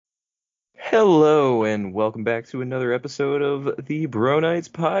Hello, and welcome back to another episode of the Bro Nights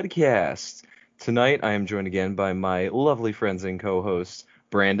podcast. Tonight, I am joined again by my lovely friends and co-hosts,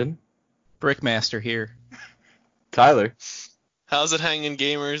 Brandon, Brickmaster here. Tyler, How's it hanging,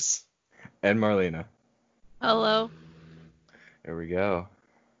 gamers? and Marlena. Hello. There we go.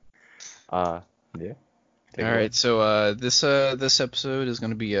 Yeah. Take it All away. right, so this episode is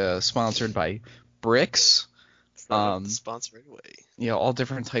going to be sponsored by Bricks. Sponsor right away. All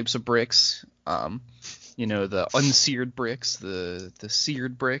different types of bricks. The unseared bricks, the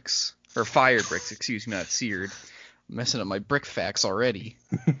seared bricks, or fired bricks. Excuse me, not seared. I'm messing up my brick facts already.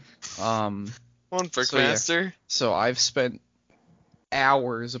 Come on, Brickmaster. So I've spent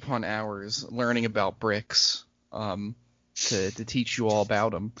hours upon hours learning about bricks. To teach you all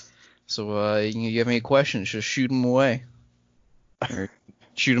about them. So you have any questions, just shoot them away. Or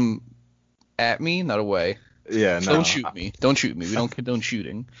shoot them at me, not away. Yeah, no. Don't shoot me. Don't shoot me. We don't condone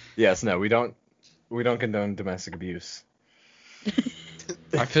shooting. Yes, no, we don't condone domestic abuse.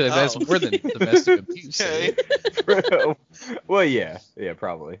 I feel like that's more than domestic abuse. Okay. Well, yeah,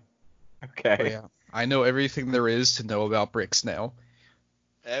 probably. But Okay. yeah, I know everything there is to know about bricks now.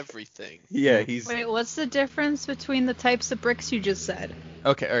 Everything. Yeah, he's Wait, what's the difference between the types of bricks you just said?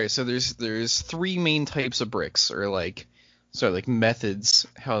 Okay, all right. So there's three main types of bricks, or like methods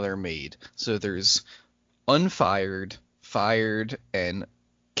how they're made. So there's unfired, fired, and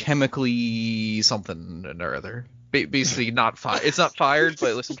chemically something or other. Basically not fired. It's not fired,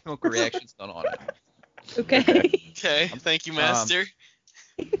 but like some chemical reactions done on it. Okay. Okay, thank you, Master.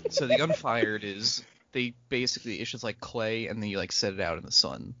 So the unfired is it's just like clay, and then you like set it out in the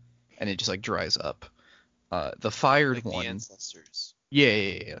sun, and it just like dries up. The fired Like one. the ancestors.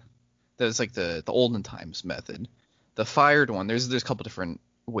 Yeah. That's like the olden times method. The fired one, there's a couple different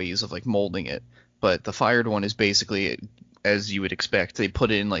ways of like molding it, but the fired one is basically as you would expect. They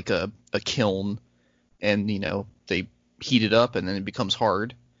put it in like a kiln, and they heat it up, and then it becomes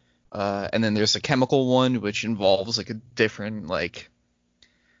hard. And then there's a chemical one, which involves like a different like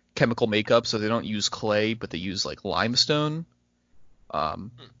chemical makeup. So they don't use clay, but they use like limestone.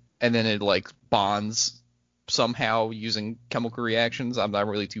 And then it like bonds somehow using chemical reactions. I'm not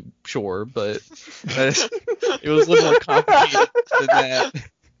really too sure, but it was a little more complicated than that.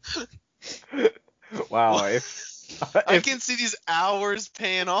 wow. I can see these hours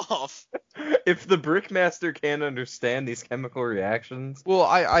paying off. If the Brickmaster can't understand these chemical reactions, Well,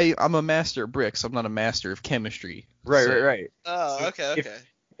 I'm a master of bricks. I'm not a master of chemistry. right. Oh, okay.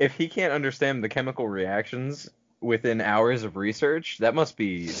 If he can't understand the chemical reactions within hours of research, that must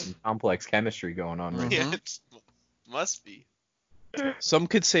be some complex chemistry going on right Yeah, it must be. Some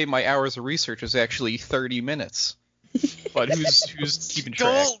could say my hours of research is actually 30 minutes. But who's keeping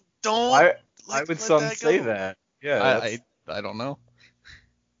track? Don't. now. I let would some that say go. that. Yeah, I don't know.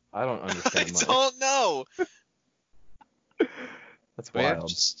 I don't I understand much. don't know. That's But yeah, wild.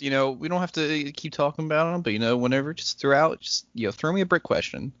 just, we don't have to keep talking about them, but whenever, just throw me a brick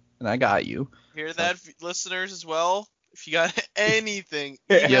question, and I got you. Hear that, listeners, as well? If you got anything,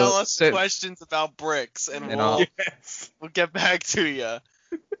 Yeah. email Yo, us so- questions about bricks, and And we'll Yes. get back to you.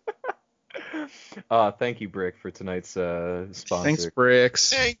 Thank you, Brick, for tonight's sponsor. Thanks,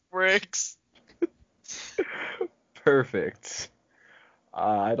 bricks. Thank bricks. Perfect.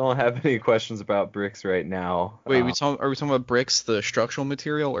 I don't have any questions about bricks right now. Wait, are we talking about bricks, the structural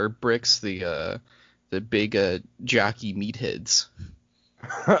material, or bricks, the big jockey meatheads?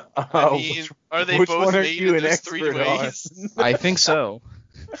 I mean, are they which both one are made you in an those three expert on? ways? I think so.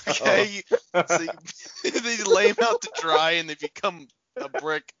 Okay, so they lay them out to dry and they become a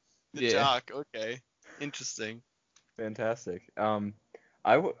brick. The Yeah. jock. Okay, interesting. Fantastic.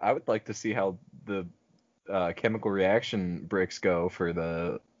 I would like to see how the chemical reaction bricks go for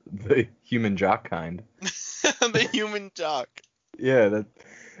the human jock kind. The human jock. Yeah,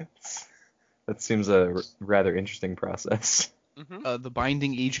 that seems a rather interesting process. Mm-hmm. The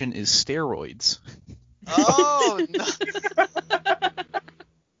binding agent is steroids. Oh, no.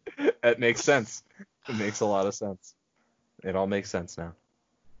 That makes sense. It makes a lot of sense. It all makes sense now.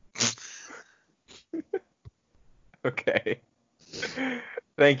 Okay.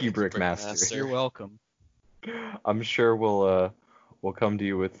 Thank you, Brickmaster. Brickmaster. You're welcome. I'm sure we'll come to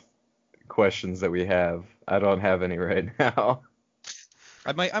you with questions that we have. I don't have any right now.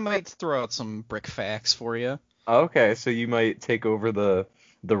 I might throw out some brick facts for you. Okay, so you might take over the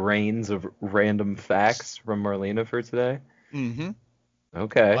reins of random facts from Marlena for today. Mm-hmm.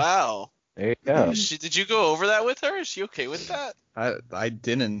 Okay, Wow. there you go. Did you go over that with her? Is she okay with that? I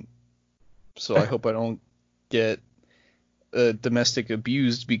didn't, so I hope I don't get domestic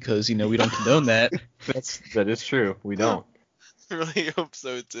abused because we don't condone that. That is true. We don't. I really hope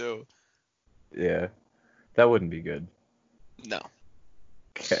so too. Yeah, that wouldn't be good. No.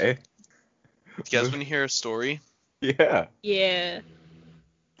 Okay. You guys want to hear a story? Yeah. Yeah.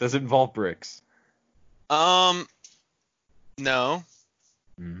 Does it involve bricks? No. All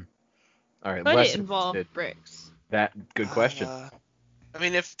right, Could less it involve interested. bricks? That good question. I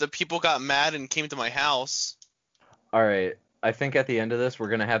mean, if the people got mad and came to my house. All right, I think at the end of this, we're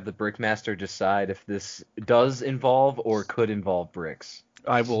gonna have the Brickmaster decide if this does involve or could involve bricks.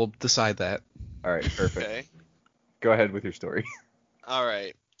 I will decide that. All right, perfect. Okay. Go ahead with your story. All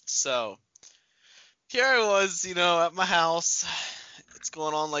right. So here I was, at my house. It's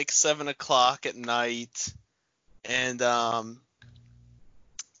going on like 7 o'clock at night, and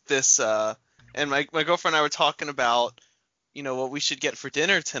this and my girlfriend and I were talking about, what we should get for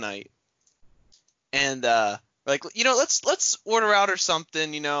dinner tonight, and like, let's order out or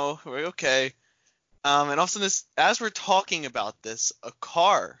something, we're like, okay. And all of a sudden, as we're talking about this, a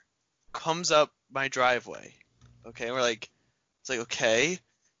car comes up my driveway. Okay, we're like, it's like, okay.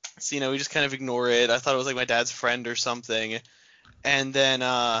 So, we just kind of ignore it. I thought it was like my dad's friend or something. And then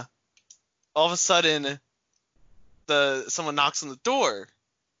all of a sudden, someone knocks on the door.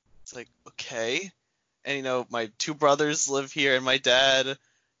 It's like, okay. And my two brothers live here and my dad,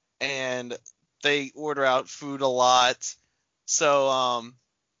 and they order out food a lot. So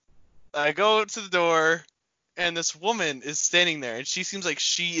I go to the door, and this woman is standing there, and she seems like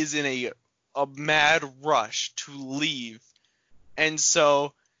she is in a mad rush to leave. And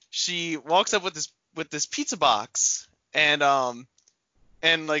so she walks up with this pizza box and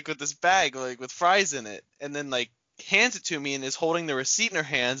like with this bag like with fries in it, and then like hands it to me and is holding the receipt in her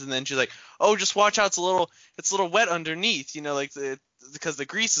hands, and then she's like, "Oh, just watch out, it's a little wet underneath, like because the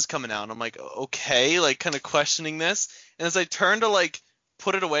grease is coming out." And I'm like, okay, like kind of questioning this, and as I turn to like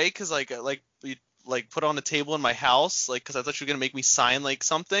put it away, because we put it on the table in my house, like because I thought she was gonna make me sign like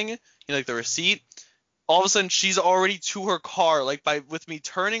something, like the receipt. All of a sudden, she's already to her car, like with me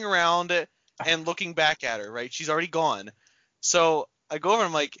turning around and looking back at her. Right, she's already gone. So I go over and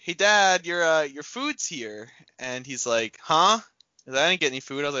I'm like, "Hey, Dad, your food's here." And he's like, "Huh?" I didn't get any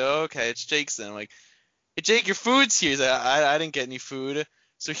food. I was like, "Oh, okay, it's Jake's then." I'm like, "Hey, Jake, your food's here." He's like, I didn't get any food.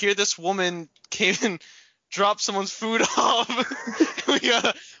 So here this woman came and dropped someone's food off. we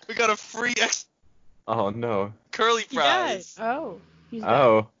got a free Oh no. curly fries. Oh. He's back.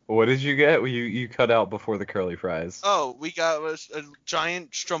 Oh, what did you get? You cut out before the curly fries. Oh, we got a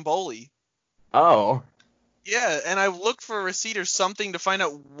giant Stromboli. Oh. Yeah, and I looked for a receipt or something to find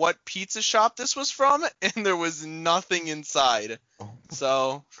out what pizza shop this was from, and there was nothing inside.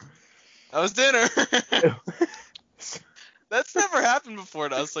 So that was dinner. That's never happened before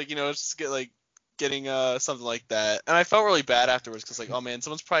to us. Like, it's just getting something like that. And I felt really bad afterwards because, like, oh man,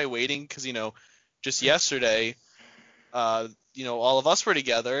 someone's probably waiting because, just yesterday, all of us were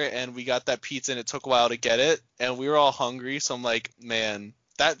together and we got that pizza and it took a while to get it and we were all hungry. So I'm like, man,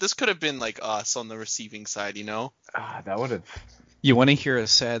 this could have been like us on the receiving side, That would have. You want to hear a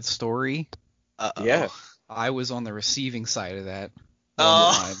sad story? Uh-oh. Yeah. I was on the receiving side of that.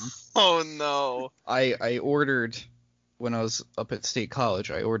 Oh no. I ordered when I was up at State College.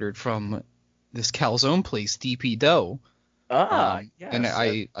 I ordered from this calzone place, DP Dough. Yes. And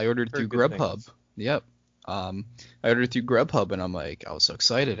I ordered through Grubhub. Yep. I ordered through Grubhub, and I was so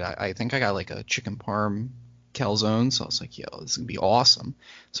excited. I think I got like a chicken parm calzone, so I was like, yo, this is gonna be awesome.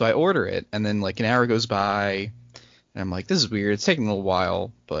 So I order it, and then like an hour goes by, and I'm like, this is weird. It's taking a little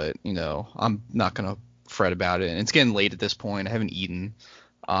while, but I'm not gonna fret about it. And it's getting late at this point. I haven't eaten.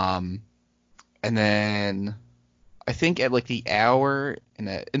 And then I think at like the hour and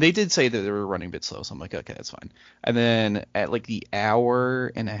they did say that they were running a bit slow, so I'm like, okay, that's fine. And then at like the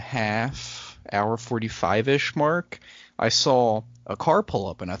hour and a half, hour 45-ish mark, I saw a car pull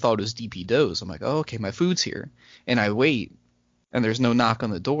up, and I thought it was DP Dough's. I'm like, oh, okay, my food's here. And I wait, and there's no knock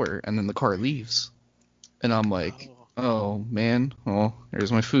on the door, and then the car leaves. And I'm like, oh man, well,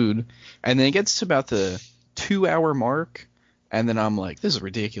 there's my food. And then it gets to about the 2-hour mark, and then I'm like, this is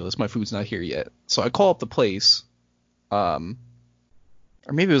ridiculous. My food's not here yet. So I call up the place, or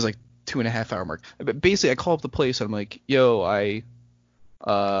maybe it was like 2.5-hour mark. But basically, I call up the place, and I'm like, yo, I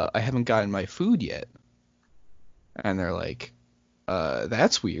haven't gotten my food yet. And they're like,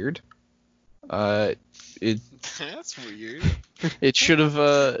 that's weird. That's weird. It should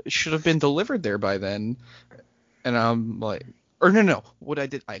have been delivered there by then. And I'm like, or no. What I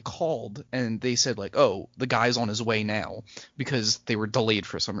did, I called, and they said like, oh, the guy's on his way now, because they were delayed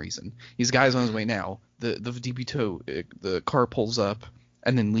for some reason. He's guy's on his way now. The DP Dough, the car pulls up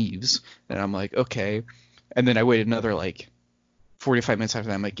and then leaves, and I'm like, okay. And then I waited another like 45 minutes after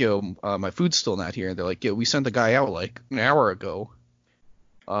that. I'm like, yo, my food's still not here. And they're like, yo, we sent the guy out like an hour ago.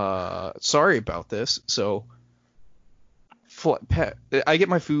 sorry about this. So, I get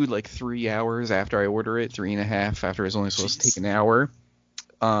my food like 3 hours after I order it, 3.5 after it's only supposed to take an hour.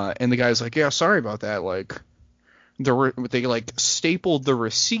 And the guy's like, yeah, sorry about that. Like, they like stapled the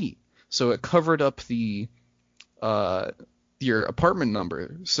receipt, so it covered up your apartment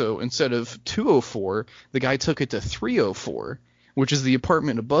number. So instead of 204, the guy took it to 304, which is the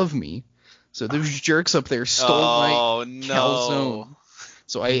apartment above me. So those jerks up there stole my calzone.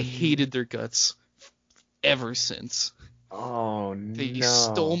 So I hated their guts ever since. Oh no. They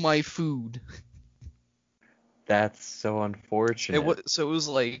stole my food. That's so unfortunate. It was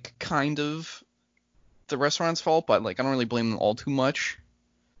like kind of the restaurant's fault, but like I don't really blame them all too much.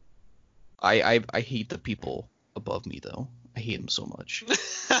 I hate the people above me though. I hate them so much.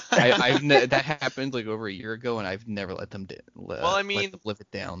 That happened like over a year ago, and I've never let them let them live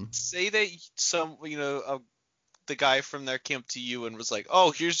it down. Say that the guy from there came up to you and was like,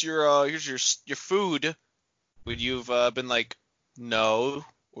 "Oh, here's your food." Would you have been like, "No"?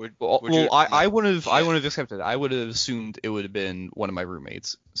 I wouldn't have accepted it. I would have assumed it would have been one of my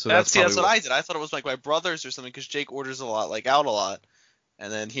roommates. So that's what I did. I thought it was like my brothers or something, because Jake orders a lot, like out a lot.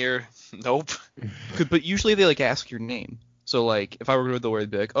 And then here, nope. But usually they like ask your name. So like if I were to go to the door,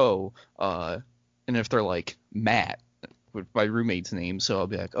 they'd be like, oh, and if they're like Matt, with my roommate's name, so I'll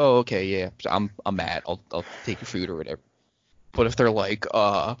be like, oh, okay, yeah, I'm Matt. I'll take your food or whatever. But if they're like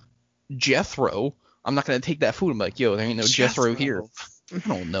Jethro, I'm not gonna take that food. I'm like, yo, there ain't no Jethro here. I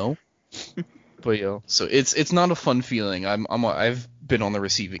don't know. But so it's not a fun feeling. I've been on the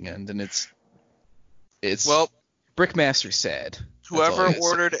receiving end, and it's well, Brickmaster's sad. Whoever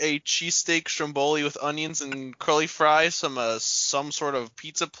ordered a cheesesteak stromboli with onions and curly fries from some sort of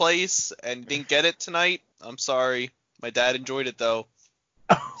pizza place and didn't get it tonight, I'm sorry. My dad enjoyed it though.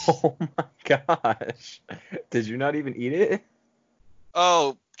 Oh my gosh. Did you not even eat it?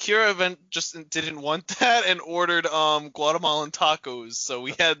 Oh, Kira just didn't want that and ordered Guatemalan tacos, so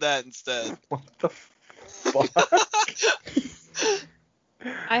we had that instead. What the fuck?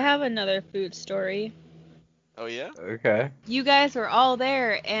 I have another food story. Oh yeah? Okay. You guys were all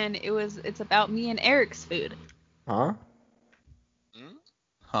there, and it's about me and Eric's food. Huh?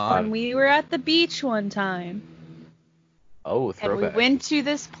 When we were at the beach one time. Oh, throwback. And we went to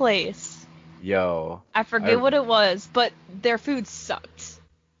this place. Yo. I forget what it was, but their food sucked.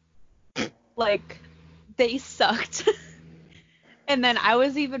 Like, they sucked. And then I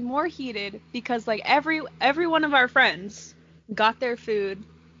was even more heated because like every one of our friends got their food.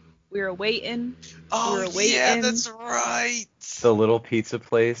 We were waiting. Oh, yeah, that's right. The little pizza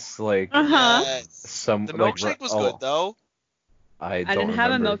place, like yes. The like, milkshake was good though. I didn't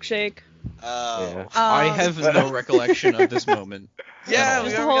have a milkshake. Oh. Yeah. I have no recollection of this moment. Yeah, we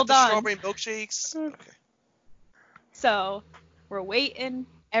Just got hold the on. strawberry milkshakes. Okay. So we're waiting.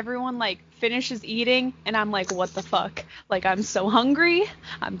 Everyone like finishes eating, and I'm like, what the fuck? Like, I'm so hungry.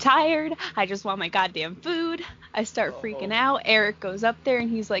 I'm tired. I just want my goddamn food. I start freaking out. Eric goes up there and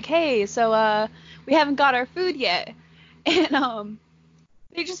he's like, hey, so we haven't got our food yet. And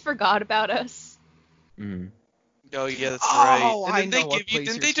they just forgot about us. Mm. Oh yeah, that's right. And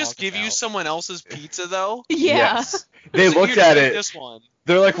didn't they just give you someone else's pizza though? Yeah. Yes. They So looked you're at doing it. This one.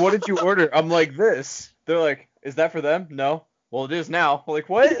 They're like, what did you order? I'm like, this. They're like, is that for them? No. Well, it is now. I'm like,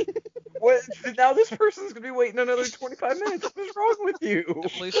 what? What? Now this person's gonna be waiting another 25 minutes. What is wrong with you? The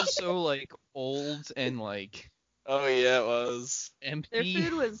place is so like old and like Oh yeah, it was. empty. Their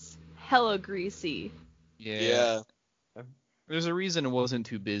food was hella greasy. Yeah. There's a reason it wasn't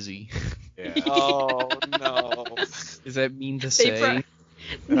too busy. Yeah. Oh no. Is that mean to They say?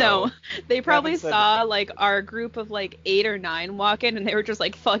 No, they probably Haven't said saw like our group of like 8 or 9 walk in, and they were just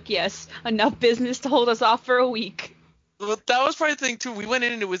like, fuck yes, enough business to hold us off for a week. Well, that was probably the thing too. We went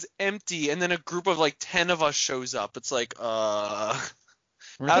in and it was empty, and then a group of like 10 of us shows up. It's like, how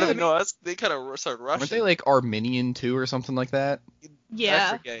did they know us? They kind of started rushing. Weren't they like Armenian too or something like that?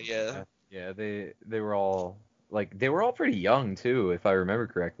 Yeah. I forget, yeah. Yeah, they were all pretty young too, if I remember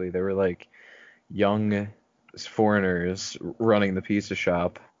correctly. They were like young foreigners running the pizza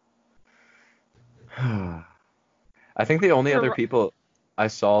shop. I think the only other people I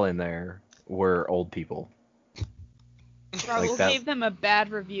saw in there were old people. Raul that. gave them a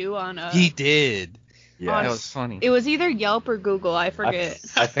bad review on He did. Yeah. That was funny. It was either Yelp or Google, I forget.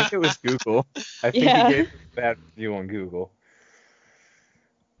 I think it was Google. I think Yeah. he gave a bad review on Google.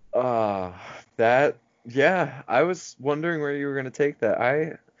 I was wondering where you were gonna take that.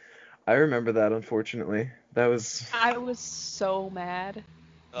 I remember that, unfortunately. That was. I was so mad.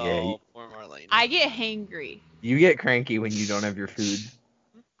 Oh, poor Marlene. I get hangry. You get cranky when you don't have your food.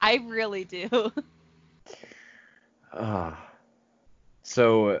 I really do.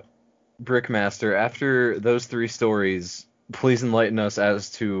 So, Brickmaster, after those 3 stories, please enlighten us as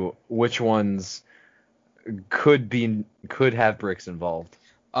to which ones could have bricks involved.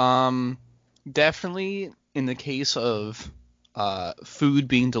 Definitely in the case of food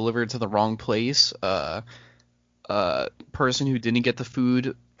being delivered to the wrong place, person who didn't get the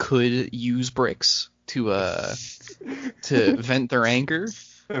food could use bricks to vent their anger.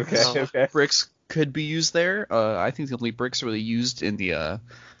 Okay. Oh. Okay. Bricks could be used there. I think the only bricks really used in the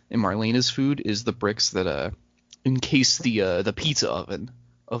in Marlena's food is the bricks that encase the pizza oven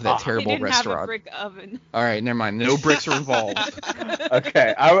of that They terrible didn't have a restaurant. brick oven. All right, never mind. No bricks are involved.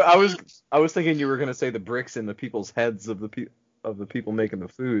 Okay. I was thinking you were gonna say the bricks in the people's heads of the people making the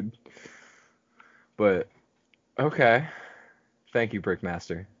food. But okay. Thank you,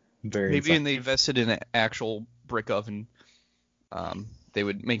 Brickmaster. Very Maybe when insightful. they invested in an actual brick oven, they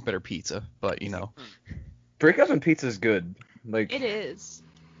would make better pizza. But Brick oven pizza is good. Like, It is.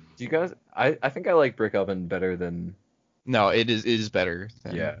 do you guys? I think I like brick oven better than. no, it is better.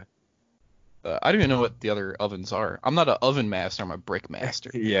 Than, Yeah. I don't even know what the other ovens are. I'm not an oven master. I'm a brick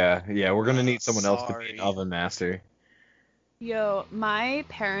master. Yeah. We're gonna need someone else to be Sorry. an oven master. Yo, my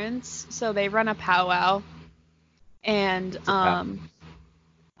parents, so they run a powwow, and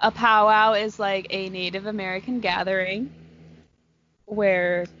a powwow is like a Native American gathering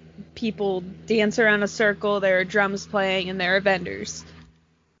where people dance around a circle, there are drums playing, and there are vendors.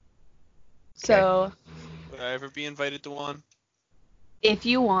 So, Would I ever be invited to one? if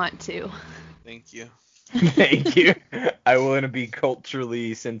you want to. Thank you. Thank you. I want to be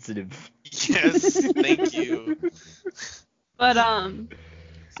culturally sensitive. Yes, thank you. But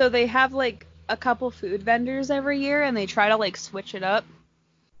so they have like a couple food vendors every year, and they try to like switch it up.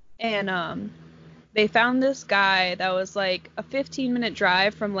 And they found this guy that was like a 15-minute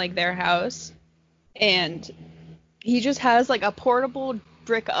drive from like their house, and he just has like a portable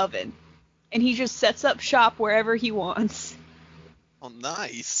brick oven, and he just sets up shop wherever he wants. Oh,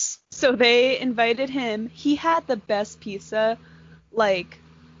 nice. So they invited him. He had the best pizza like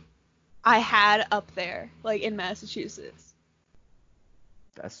I had up there, like in Massachusetts.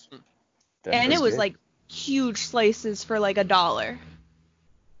 That's And it was good. like huge slices for like $1.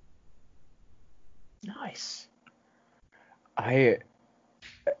 Nice. I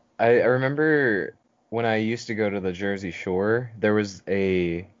remember when I used to go to the Jersey Shore, there was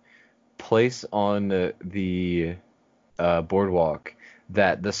a place on the boardwalk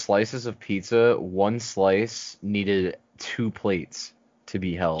that the slices of pizza, one slice needed 2 plates to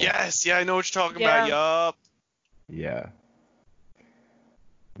be held. Yes, yeah, I know what you're talking Yeah. about. Yup. Yeah.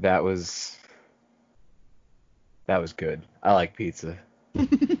 That was good. I like pizza.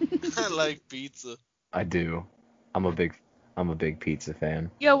 I like pizza. I do. I'm a big pizza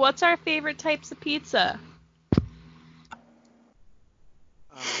fan. Yo, what's our favorite types of pizza?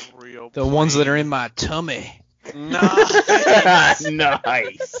 Real The ones that are in my tummy. Nice.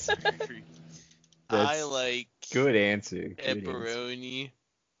 Nice. I That's like good answer. Good answer. pepperoni.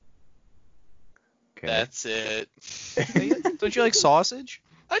 Okay. That's it. Don't you like sausage?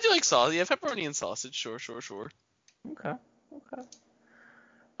 I do like sausage. Yeah, pepperoni and sausage. Sure. Okay.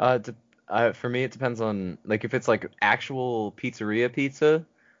 For me, it depends on, like, if it's like actual pizzeria pizza,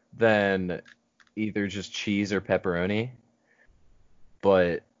 then either just cheese or pepperoni.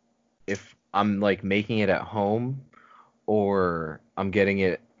 But if I'm like making it at home, or I'm getting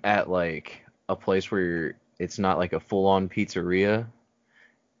it at like a place where it's not like a full-on pizzeria,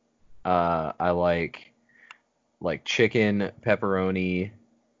 I like chicken, pepperoni,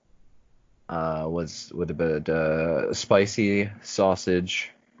 was with a bit spicy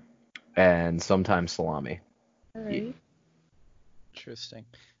sausage, and sometimes salami. Alright. Interesting.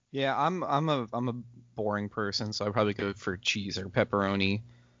 Yeah, I'm a boring person, so I probably go for cheese or pepperoni.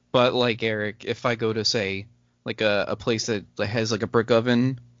 But like Eric, if I go to say like a place that has like a brick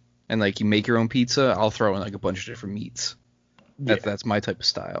oven and like you make your own pizza, I'll throw in like a bunch of different meats. That's my type of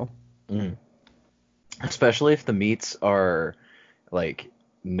style. Mm. Especially if the meats are like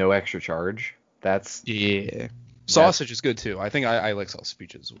no extra charge. That's Yeah. Sausage is good too. I think I like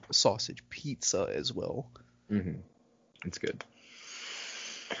sausage pizza as well. it's good.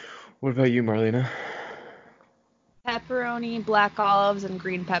 What about you, Marlena? Pepperoni, black olives, and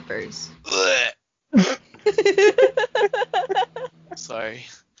green peppers. Blech. Sorry.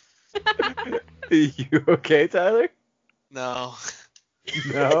 You okay, Tyler? No.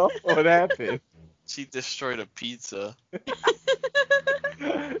 No? What happened? She destroyed a pizza.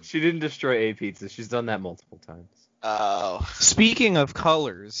 She didn't destroy a pizza. She's done that multiple times. Oh. Speaking of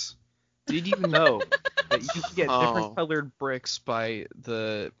colors, did you know that you can get Oh. different colored bricks by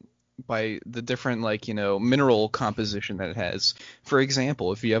by the different mineral composition that it has. For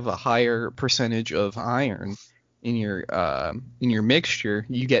example, if you have a higher percentage of iron in your mixture,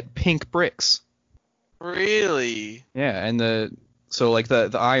 you get pink bricks. Really? Yeah, and the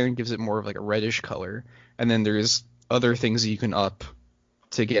iron gives it more of like a reddish color, and then there's other things that you can up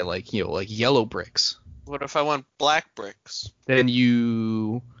to get like yellow bricks. What if I want black bricks? Then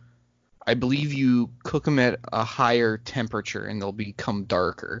I believe you cook them at a higher temperature and they'll become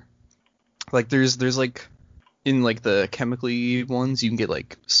darker. Like there's like in like the chemically ones you can get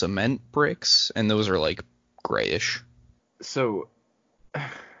like cement bricks, and those are like grayish. So,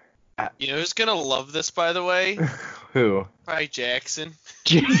 You know who's gonna love this, by the way? who? Probably Jackson.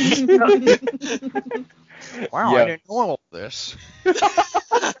 Wow, Yeah. I didn't know all this.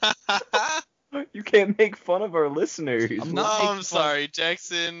 You can't make fun of our listeners. I'm not Oh, making I'm fun. sorry,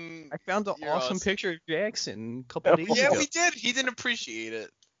 Jackson. I found an You're awesome awesome. picture of Jackson a couple days Yeah, ago. we did. He didn't appreciate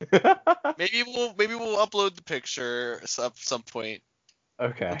it. Maybe we'll upload the picture at some point.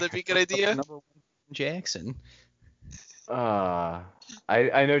 Okay. Would that be a good idea? Number one Jackson. I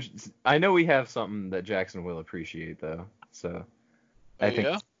know we have something that Jackson will appreciate though, so I think yeah?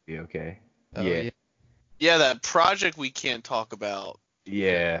 it'll be okay. Oh, yeah. Yeah, that project we can't talk about.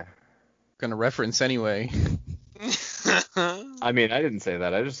 Yeah. Gonna reference anyway. I mean, I didn't say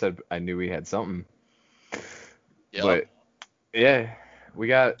that. I just said I knew we had something. Yep. But yeah, we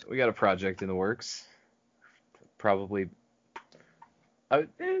got a project in the works. Probably,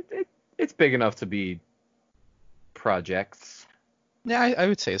 it's big enough to be projects. Yeah, I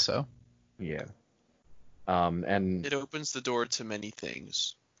would say so. Yeah. And It opens the door to many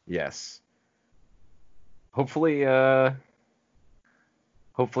things. yes. Hopefully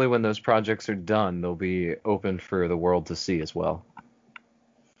when those projects are done, they'll be open for the world to see as well.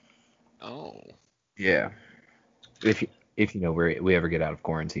 Oh, Yeah. If you know we ever get out of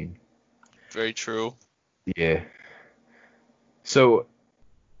quarantine. very true. Yeah. So,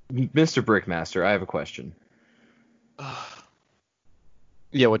 Mr. Brickmaster, I have a question.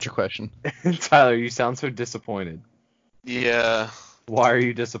 Yeah, what's your question? Tyler, you sound so disappointed. Yeah, Why are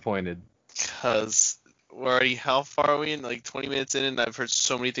you disappointed? because we're already, how far are we in? Like 20 minutes in, and I've heard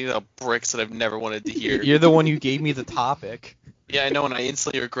so many things about bricks that I've never wanted to hear. You're the one who gave me the topic. Yeah, I know, and I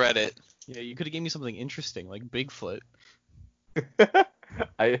instantly regret it. Yeah, you could have gave me something interesting like Bigfoot.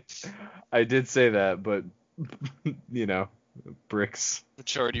 I did say that, but you know, bricks.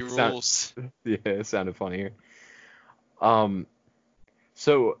 Majority Sound- rules. Yeah, it sounded funnier.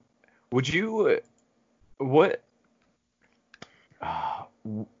 So would you what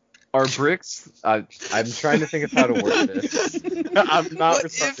are bricks? I'm trying to think of how to word this. I'm not What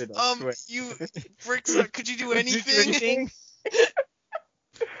retarded. if I swear. you bricks? Could you do anything?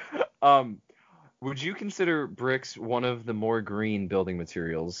 Would you consider bricks one of the more green building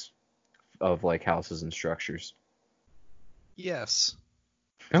materials of like houses and structures? Yes.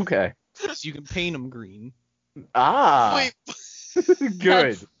 Okay. So you can paint them green. Ah. Wait,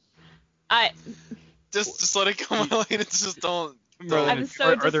 Good. I just let it go, Marlene. Just don't. Merlin, I'm so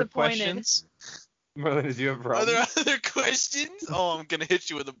are there disappointed. questions? Merlin, did you have a Are problem? there other questions? Oh, I'm gonna hit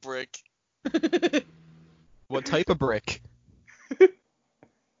you with a brick. What type of brick?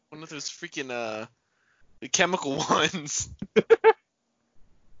 One of those freaking the chemical ones.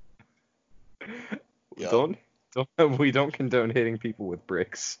 Yeah. We don't condone hitting people with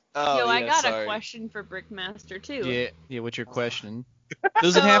bricks. Oh, Yo, yeah, I got sorry. a question for Brickmaster too. Yeah, what's your question?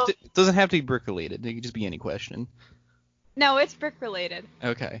 Doesn't have to be brick related. It could just be any question. No, it's brick related.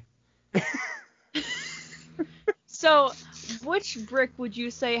 Okay. So, which brick would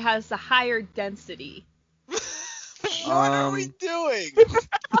you say has the higher density? What are we doing?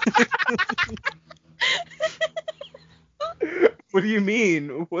 What do you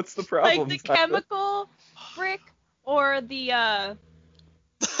mean? What's the problem? Like the Tyler? chemical brick or the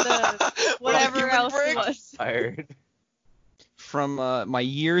whatever human else brick? it was? Tired. From my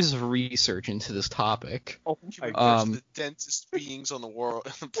years of research into this topic, Oh my Humans god. are the densest beings on the world,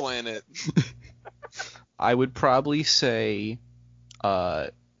 the planet. I would probably say,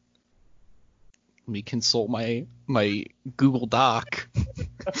 let me consult my Google Doc.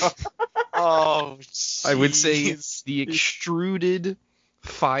 Oh, I would say jeez. the extruded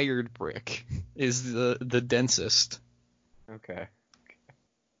fired brick is the densest. Okay.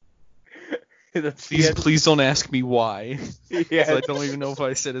 That's Please don't ask me why. yeah. 'Cause I don't even know if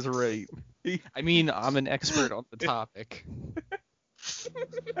I said it right. I mean, I'm an expert on the topic.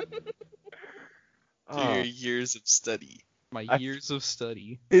 Through your years of study. My years of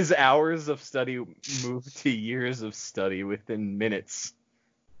study. His hours of study moved to years of study within minutes.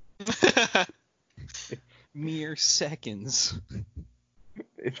 Mere seconds.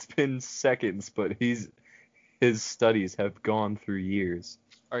 It's been seconds, but his studies have gone through years.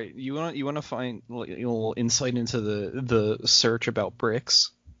 All right, you want to find a little insight into the search about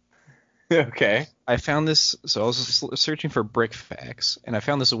bricks? Okay. I found this. So I was searching for brick facts, and I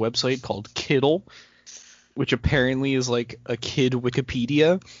found this website called Kiddle, which apparently is like a kid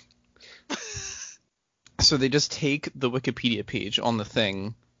Wikipedia. So they just take the Wikipedia page on the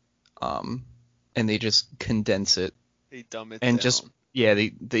thing, and they just condense it, They dumb it and down.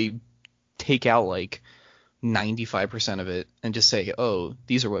 they take out like 95% of it and just say, oh,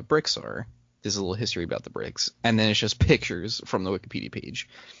 these are what bricks are. There's a little history about the bricks, and then it's just pictures from the Wikipedia page.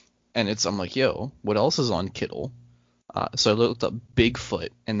 And I'm like, yo, what else is on Kiddle? So I looked up Bigfoot,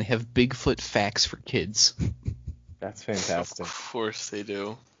 and they have Bigfoot facts for kids. That's fantastic. Of course they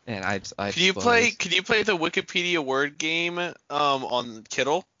do. And I Could you play the Wikipedia word game on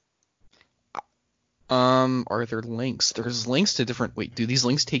Kiddle? Are there links? There's links to different. Wait, do these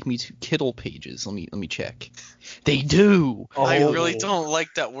links take me to Kiddle pages? Let me check. They do. I Oh. really don't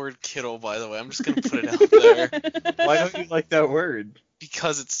like that word Kiddle, by the way. I'm just gonna put it out there Why don't you like that word?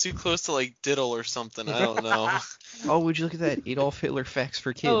 because it's too close to like diddle or something. I don't know. Oh, would you look at that? Adolf Hitler facts for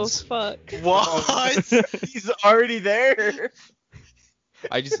Oh kids. fuck. What? He's already there.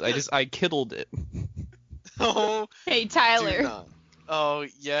 I Kiddled it. Oh, Hey do Tyler, not. Oh,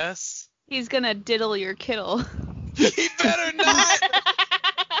 yes. he's gonna diddle your Kiddle. He better not.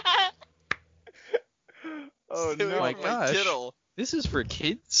 Oh Stay away no. my from gosh. Kiddle. This is for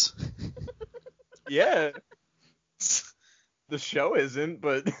kids. Yeah. The show isn't,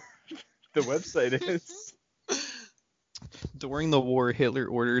 but the website is. During the war, Hitler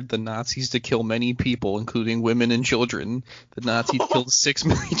ordered the Nazis to kill many people, including women and children. The Nazis killed 6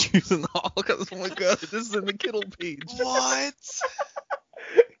 million Jews in the Holocaust. Oh my god, this is in the Kiddle page. What?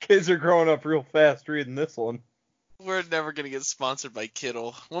 Kids are growing up real fast reading this one. We're never gonna get sponsored by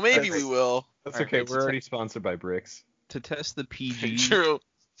Kiddle. Well, maybe we will. That's Alright, okay. wait, We're already sponsored by Bricks. To test the PG True.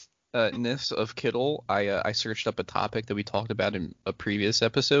 ness of Kiddle, I searched up a topic that we talked about in a previous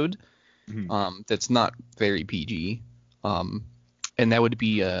episode. Mhm. That's not very PG. And that would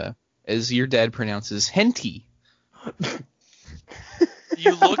be as your dad pronounces, henty.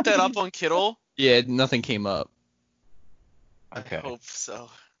 You looked that up on Kiddle? Yeah, nothing came up. I Okay, hope so.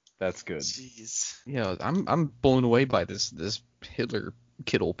 that's good. Jeez. Yeah, I'm blown away by this Hitler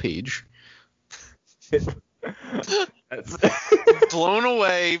Kiddle page. That's Blown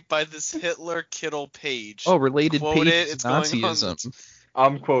away by this Hitler Kiddle page. Oh, related Quote it, pages: it's going on. Nazism,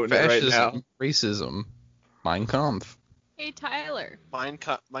 I'm quoting it right now. fascism, racism, Mein Kampf. Hey Tyler,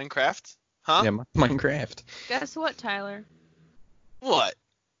 Minecraft? Huh? Yeah, Minecraft. guess what, Tyler? What?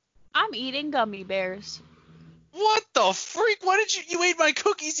 I'm eating gummy bears. What the freak? Why did you ate my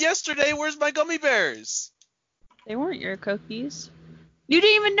cookies yesterday? Where's my gummy bears? They weren't your cookies. You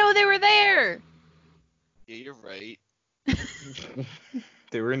didn't even know they were there. Yeah, you're right.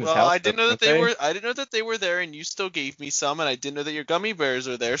 They were in his Well, house. I didn't know that weren't they were. I didn't know that they were there, and you still gave me some, and I didn't know that your gummy bears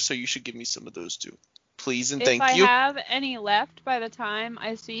are there, so you should give me some of those too, please and If thank I you. have any left by the time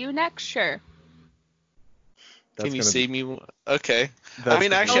I see you next, sure. That's Can you gonna save me? Okay. that's I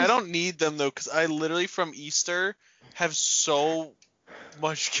mean, gonna actually, be- I don't need them though, because I literally from Easter have so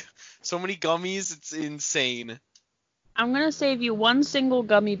many gummies. It's insane. I'm gonna save you one single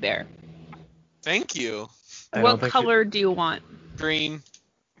gummy bear. Thank you. I don't What think color do you want? Green.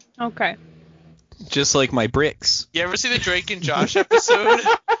 Okay. Just like my bricks. You ever see the Drake and Josh episode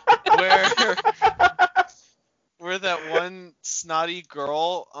where that one snotty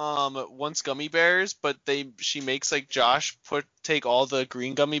girl wants gummy bears, but she makes like Josh take all the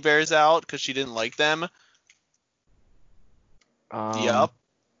green gummy bears out because she didn't like them. Yup.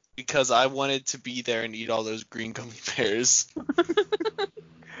 Because I wanted to be there and eat all those green gummy bears.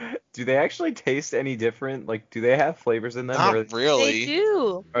 Do they actually taste any different? Like, do they have flavors in them, or Not really. They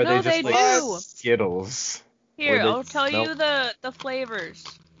do. are No, they just they like do. Skittles? Here, Or they I'll tell smell- you the flavors.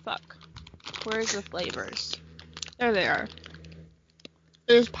 Fuck. Where's the flavors? There they are.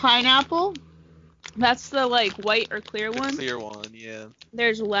 There's pineapple. That's the like white or clear The one. clear one, yeah.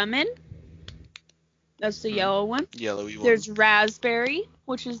 There's lemon. That's the yellow one. Yellowy one. There's raspberry,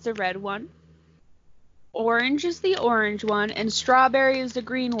 which is the red one. Orange is the orange one, and strawberry is the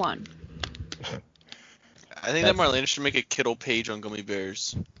green one. I think that Marlena should make a Kittle page on gummy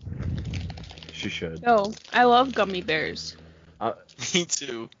bears. She should. Oh, I love gummy bears. Me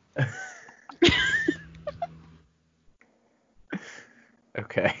too.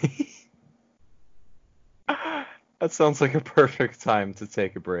 Okay. That sounds like a perfect time to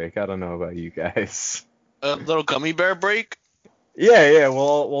take a break. I don't know about you guys. A little gummy bear break? Yeah.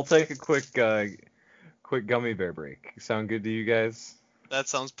 We'll take a quick gummy bear break. Sound good to you guys? That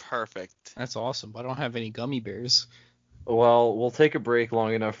sounds perfect. That's awesome, but I don't have any gummy bears. Well, we'll take a break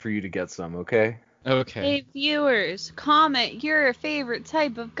long enough for you to get some, okay? Okay. Hey viewers, comment your favorite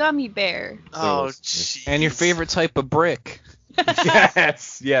type of gummy bear. Oh, listeners. jeez. And your favorite type of brick.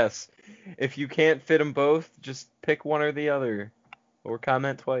 Yes. If you can't fit them both, just pick one or the other, or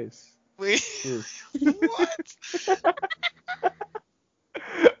comment twice. Wait. Here. What?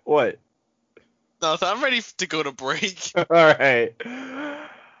 What? No, I'm ready to go to break. All right.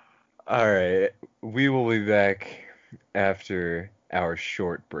 All right. We will be back after our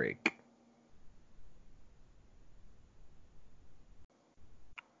short break.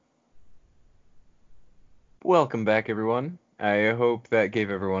 Welcome back, everyone. I hope that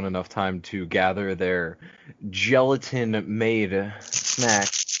gave everyone enough time to gather their gelatin-made snack.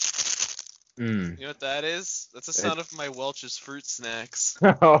 You know what that is? That's the sound of my Welch's fruit snacks.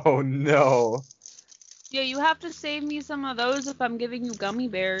 Oh, no. Yeah, you have to save me some of those if I'm giving you gummy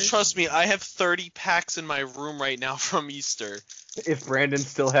bears. Trust me, I have 30 packs in my room right now from Easter. If Brandon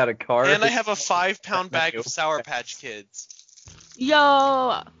still had a car. And I have a 5-pound bag of Sour Patch Kids.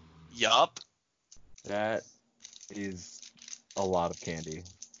 Yo, Yup, That is a lot of candy.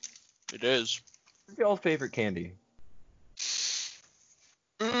 it is. What's y'all's favorite candy?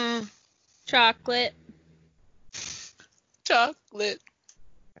 chocolate, Chocolate.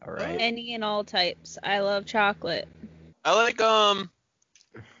 All right. any and all types. I love chocolate. I like,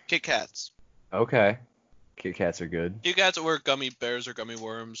 Kit Kats. Okay. Kit Kats are good. Kit Kats or gummy bears or gummy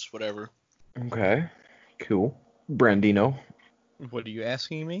worms, whatever. Okay. Cool. Brandino. What are you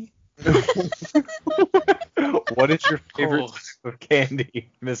asking me? What is your favorite Oh. type of candy,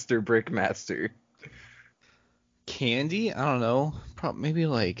 Mr. Brickmaster? Candy? I don't know. Maybe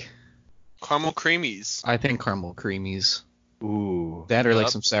like, Caramel creamies. I think caramel creamies. Ooh. That or like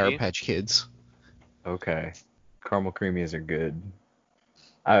Yup, some Sour see? Patch Kids. Okay. Caramel creamies are good.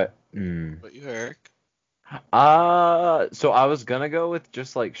 What you, Eric? So I was gonna go with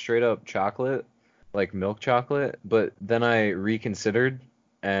just like straight up chocolate, like milk chocolate, but then I reconsidered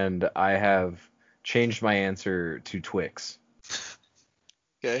and I have changed my answer to Twix.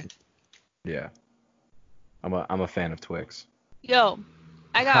 Okay. Yeah. I'm a fan of Twix. Yo,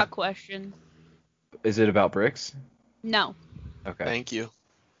 I got a question. Is it about bricks? No. Okay. Thank you.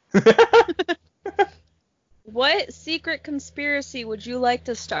 What secret conspiracy would you like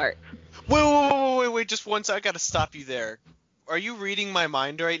to start? Wait, just once, I gotta stop you there. Are you reading my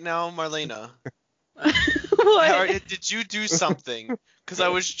mind right now, Marlena? What? Did you do something? Because I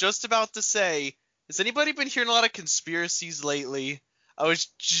was just about to say, has anybody been hearing a lot of conspiracies lately? I was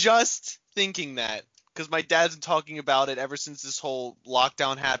just thinking that. Because my dad's been talking about it ever since this whole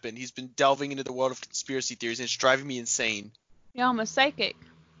lockdown happened. He's been delving into the world of conspiracy theories, and it's driving me insane. Yeah, I'm a psychic.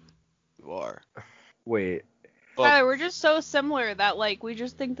 You are. Wait. Well, Tyler, we're just so similar that like we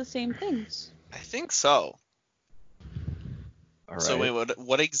just think the same things. I think so. All right. So wait,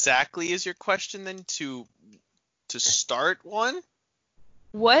 what exactly is your question then to start one?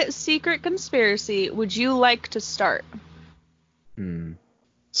 What secret conspiracy would you like to start?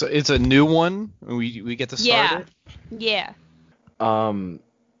 So it's a new one. We get to start Yeah. it.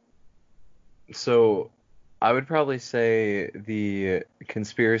 So I would probably say the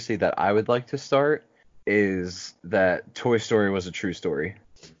conspiracy that I would like to start is that Toy Story was a true story.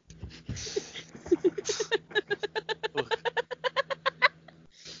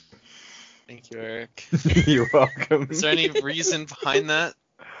 Thank you, Eric. You're welcome. Is there any reason behind that?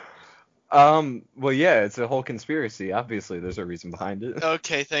 Well, yeah, it's a whole conspiracy. Obviously, there's a reason behind it.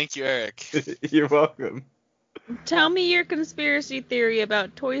 Okay, thank you, Eric. You're welcome. Tell me your conspiracy theory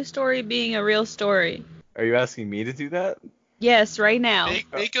about Toy Story being a real story. Are you asking me to do that? Yes, right now.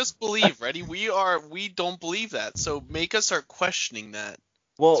 Make us believe. Ready? We don't believe that. So make us start questioning that.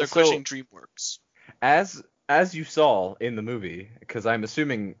 Well, Start so questioning DreamWorks. as you saw in the movie, because I'm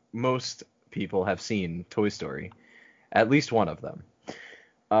assuming most people have seen Toy Story, at least one of them.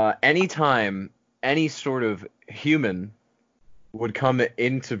 Anytime any sort of human would come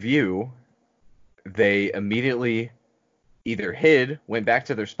into view, they immediately either hid, went back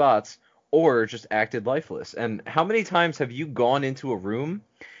to their spots, or just acted lifeless. And how many times have you gone into a room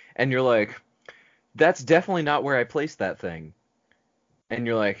and you're like, that's definitely not where I placed that thing. And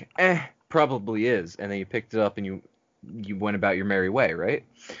you're like, probably is. And then you picked it up and you went about your merry way, right?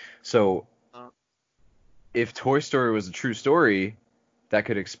 So if Toy Story was a true story, that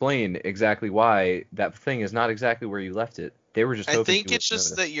could explain exactly why that thing is not exactly where you left it. They were just I hoping think you it's would just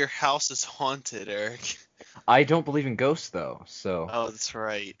notice. that your house is haunted, Eric. I don't believe in ghosts though, so Oh, that's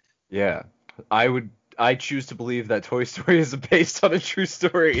right. yeah. I choose to believe that Toy Story is based on a true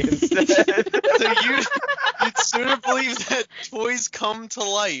story instead. So you'd sooner believe that toys come to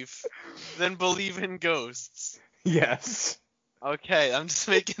life than believe in ghosts. Yes. Okay, I'm just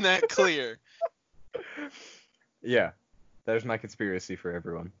making that clear. Yeah. There's my conspiracy for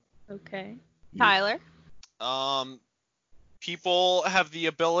everyone. Okay. Yeah. Tyler. People have the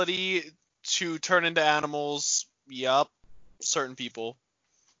ability to turn into animals. Yup. Certain people.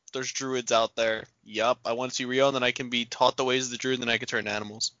 There's druids out there. Yup. I want to see Rio, and then I can be taught the ways of the druid, and then I can turn into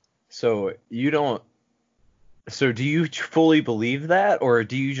animals. So you don't. So do you fully believe that, or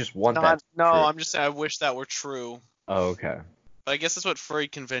do you just want that? No, true? I'm just saying I wish that were true. Oh, okay. But I guess that's what furry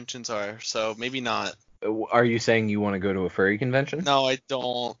conventions are, so maybe not. Are you saying you want to go to a furry convention? No, I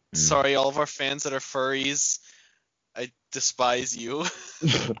don't. Mm. Sorry, all of our fans that are furries. I despise you.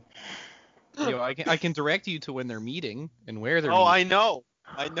 I can direct you to when they're meeting and where they're Oh, meeting. I know.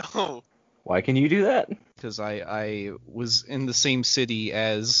 I know. Why can you do that? Because I was in the same city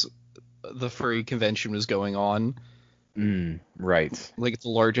as the furry convention was going on. Right. Like it's the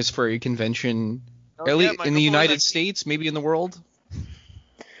largest furry convention, Oh, at yeah, least my in the girlfriend was United at- States, maybe in the world.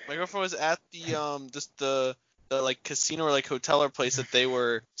 My girlfriend was at the like casino or like hotel or place that they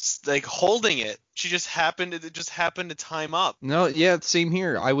were like holding it. She just happened to time up. No, yeah, same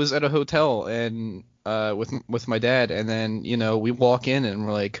here. I was at a hotel and with my dad, and then we walk in and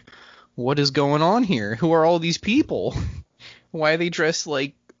we're like, what is going on here? Who are all these people? Why are they dressed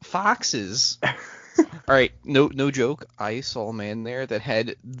like foxes? All right, no joke. I saw a man there that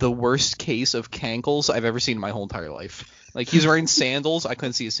had the worst case of cankles I've ever seen in my whole entire life. Like he's wearing sandals. I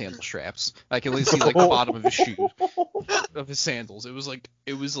couldn't see his sandal straps. I could only see like the bottom of his shoe, of his sandals. It was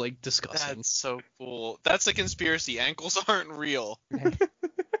like disgusting. That's so cool. That's a conspiracy. Ankles aren't real.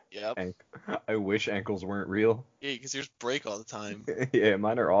 Yep. I wish ankles weren't real. Yeah, because yours break all the time. Yeah,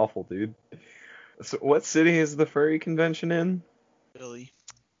 mine are awful, dude. So what city is the furry convention in? Really?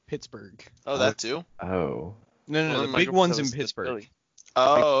 Pittsburgh. Oh, that too? Oh. No, Well, the my big girlfriend one's said it in was Pittsburgh. Philly.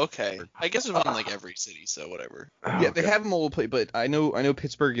 Oh, okay. I guess there's one in like every city, so whatever. Yeah, they have them all play, but I know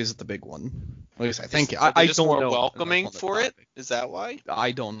Pittsburgh is the big one. At least I think. Are they I just don't more know. welcoming on the for it? topic. Is that why?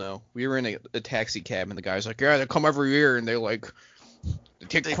 I don't know. We were in a taxi cab, and the guy's like, "Yeah, they come every year, and they like they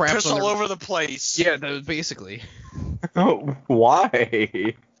take They craps piss on all their-" over the place. Yeah, basically.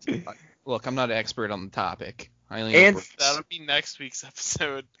 Why? Look, I'm not an expert on the topic. I only And- know That'll be next week's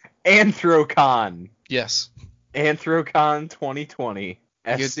episode. Anthrocon. yes. Anthrocon 2020.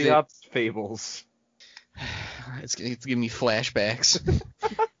 Good Essiops Fables. It's giving me flashbacks.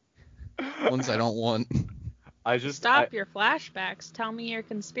 Ones I don't want. I just Stop your flashbacks. Tell me your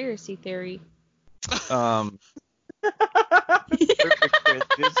conspiracy theory. Perfect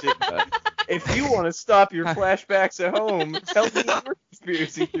transition. If you want to stop your flashbacks at home, tell me your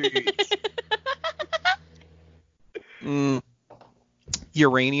conspiracy theories.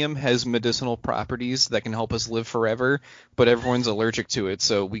 Uranium has medicinal properties that can help us live forever, but everyone's allergic to it,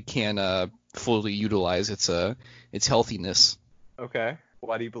 so we can't fully utilize its healthiness. Okay.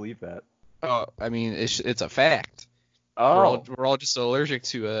 Why do you believe that? I mean, it's a fact. Oh. We're all just allergic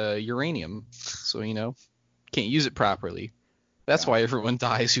to uranium, so can't use it properly. That's why everyone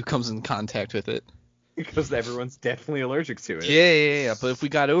dies who comes in contact with it. Because everyone's definitely allergic to it. Yeah. But if we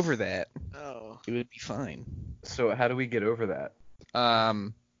got over that, Oh. it would be fine. So how do we get over that?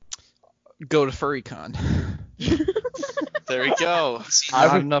 Go to FurryCon. There we go.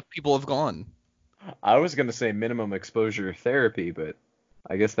 Not enough people have gone. I was gonna say minimum exposure therapy, but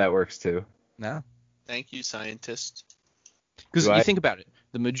I guess that works too. No. Thank you, scientist. Because Do you I- think about it,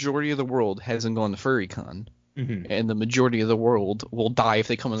 the majority of the world hasn't gone to FurryCon, Mhm. and the majority of the world will die if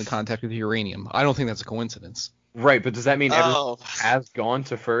they come into contact with uranium. I don't think that's a coincidence. Right, but does that mean everyone Oh. who has gone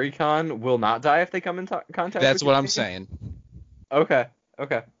to FurryCon will not die if they come in contact That's with what I'm uranium? saying. Okay.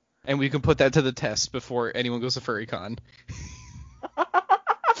 And we can put that to the test before anyone goes to FurryCon.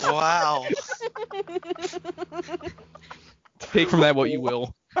 Wow. Take from that what you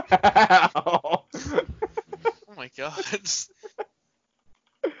will. Oh my god.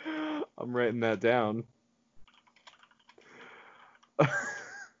 I'm writing that down.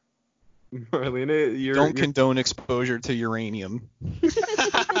 Marlena, Don't condone exposure to uranium.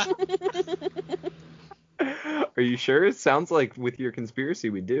 Are you sure? It sounds like with your conspiracy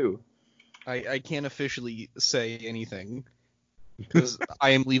we do. I can't officially say anything because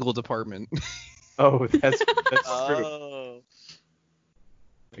I am legal department. Oh, that's true. Oh.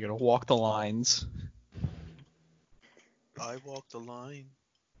 I gotta walk the lines. I walk the line.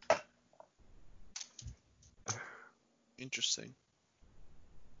 Interesting.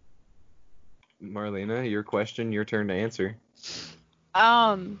 Marlena, your question, your turn to answer.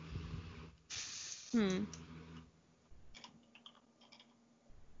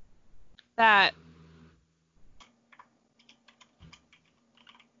 That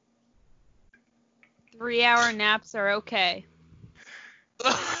 3-hour naps are okay.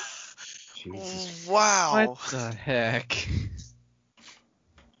 Jesus. Wow. What the heck?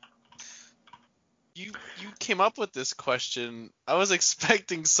 You came up with this question. I was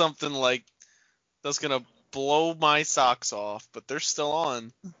expecting something like that's gonna blow my socks off, but they're still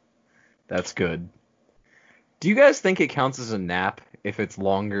on. That's good. Do you guys think it counts as a nap if it's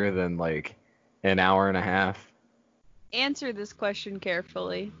longer than like an hour and a half? Answer this question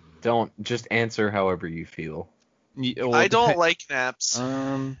carefully. Don't just answer however you feel. Well, I don't like naps.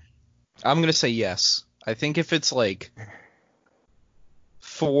 I'm gonna say yes. I think if it's like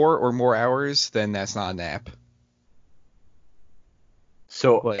 4 or more hours, then that's not a nap.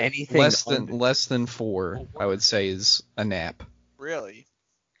 So But anything less than 4, I would say, is a nap. Really?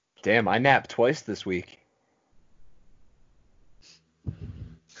 Damn, I napped twice this week.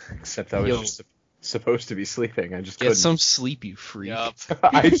 Except I was Yo. just supposed to be sleeping. I just Get couldn't. some sleep, you freak. Yup.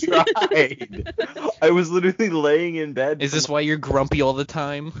 I tried. I was literally laying in bed. Is this why you're grumpy all the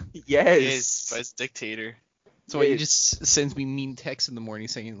time? Yes. Yes, by his dictator. That's why you just sends me mean texts in the morning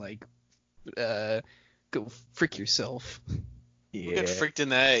saying like, go frick yourself. We'll get Yeah. freaked in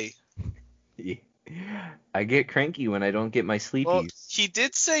the A. I get cranky when I don't get my sleepies. Well, he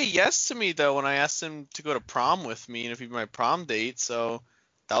did say yes to me though when I asked him to go to prom with me and if he'd be my prom date, so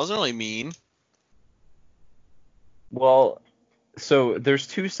that wasn't really mean. Well, so there's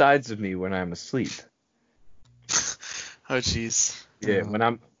two sides of me when I'm asleep. Oh jeez. Yeah, when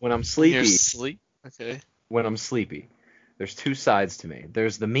I'm You're sleepy, asleep? Okay. when I'm sleepy, there's two sides to me.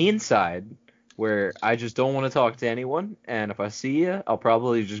 There's the mean side where I just don't want to talk to anyone, and if I see you, I'll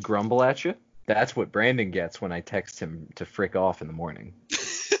probably just grumble at you. That's what Brandon gets when I text him to frick off in the morning.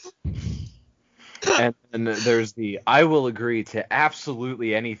 And then there's the I will agree to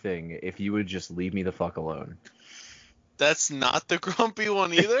absolutely anything if you would just leave me the fuck alone. That's not the grumpy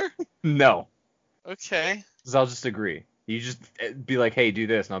one either? No, Okay. 'cause I'll just agree. You just be like, hey, do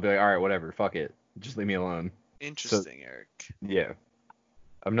this, and I'll be like, all right, whatever, fuck it, just leave me alone. Interesting, Eric. Yeah,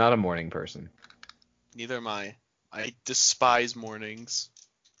 I'm not a morning person. Neither am I. I despise mornings.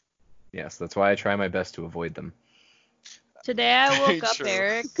 Yes, that's why I try my best to avoid them. Today I Very woke up, true.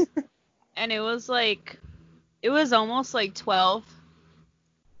 Eric, and it was almost like 12.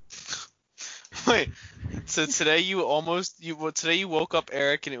 Wait. So today you woke up,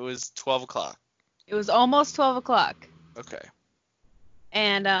 Eric, and it was 12 o'clock. It was almost 12 o'clock. Okay.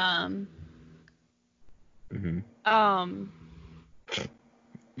 And, Mm-hmm.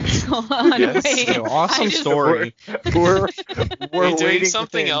 hold on, Yes. wait. Yo, awesome I just- story. We're Are you doing waiting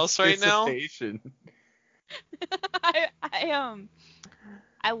something with else right now? anticipation.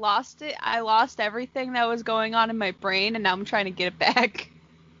 I lost it. I lost everything that was going on in my brain, and now I'm trying to get it back.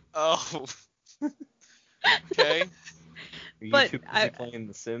 Oh. Okay. Are you But too busy I- playing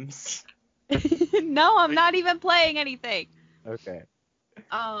The Sims? No, I'm not even playing anything. Okay.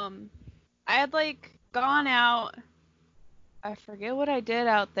 I had like gone out. I forget what I did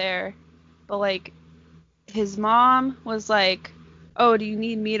out there, but like his mom was like, "Oh, do you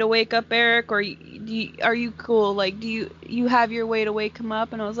need me to wake up Eric, or are you cool? Like, do you have your way to wake him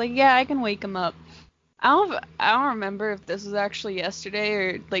up?" And I was like, "Yeah, I can wake him up." I don't remember if this was actually yesterday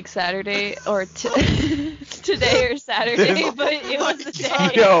or like Saturday or today or Saturday, but it was the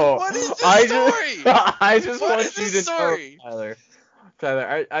day. Yo, What is the I story? just, I just What want is you the to story? know,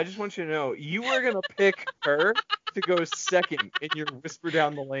 Tyler, I just want you to know, you were gonna pick her to go second in your Whisper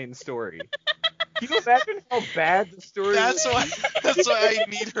Down the Lane story. Can you imagine how bad the story That's would why. be? That's why I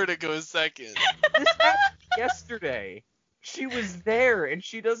need her to go second. This happened yesterday. She was there, and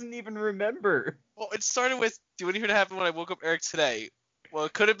she doesn't even remember. Well, it started with, "Do you want to hear what happened when I woke up Eric today?" Well,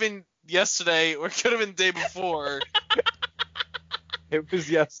 it could have been yesterday, or it could have been the day before. It was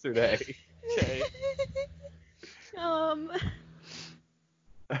yesterday. Okay. So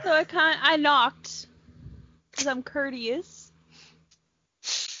I knocked because I'm courteous.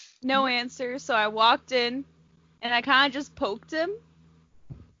 No answer, so I walked in and I kind of just poked him.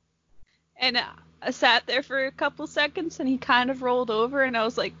 And I sat there for a couple seconds and he kind of rolled over and I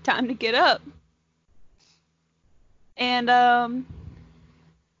was like, "Time to get up." And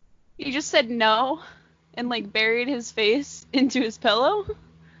he just said no and like buried his face into his pillow.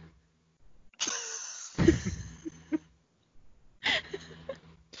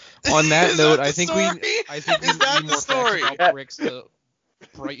 On that Is note, that I the think story? we Is that need the more story? facts about bricks to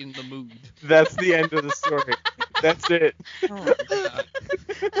brighten the mood. That's the end of the story. That's it. Oh my god.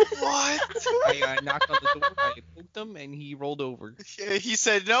 What? I knocked on the door, I poked him, and he rolled over. He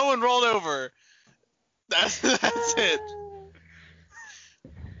said no and rolled over. That's it.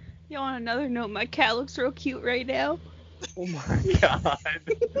 You on another note, my cat looks real cute right now. Oh my god.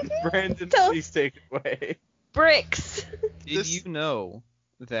 Brandon, Tell- please take it away. Bricks. Did This- you know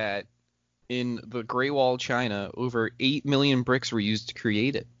that in the Great Wall of China, over 8 million bricks were used to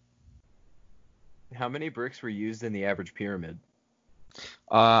create it? How many bricks were used in the average pyramid?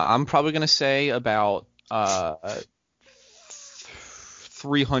 I'm probably gonna say about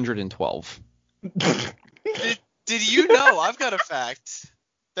 312. Did you know? I've got a fact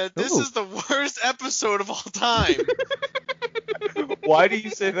that this Ooh. is the worst episode of all time. Why do you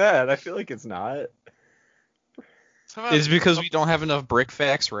say that? I feel like it's not. It's because we don't have enough brick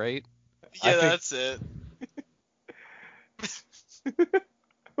facts, right? Yeah, I think- that's it.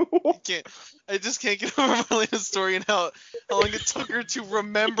 I just can't get over Marlena's story and how long it took her to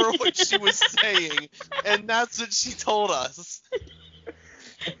remember what she was saying, and that's what she told us.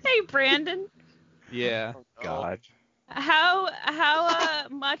 Hey, Brandon. Yeah. God. How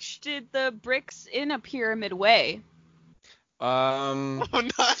much did the bricks in a pyramid weigh? Um, Oh,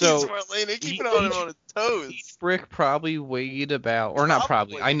 nice, So, Marlena, keeping on him on his toes. each brick probably weighed about, or not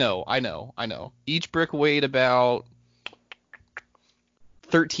probably. Probably. I know. Each brick weighed about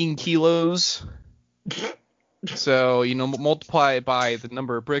 13 kilos. So, multiply it by the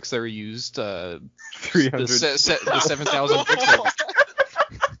number of bricks that were used, the 300. the 7,000 bricks that were used.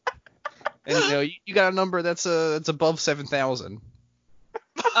 And you got a number that's above 7,000.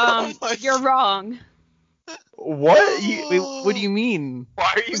 Oh my You're wrong. What? Wait, what do you mean?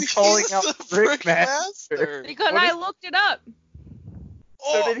 Why are you calling He's out the Brickmaster? Because What I is- looked it up.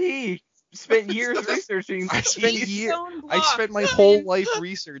 So did he. Spent years researching. I spent these. years. Stone I block. spent my whole life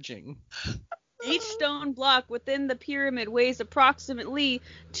researching. Each stone block within the pyramid weighs approximately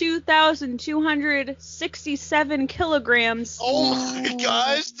 2,267 kilograms. Oh my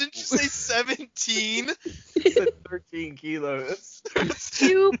gosh, didn't you say 17? Said 13 kilos.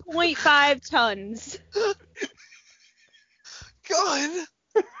 2.5 tons. God.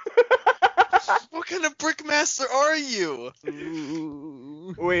 What kind of brickmaster are you?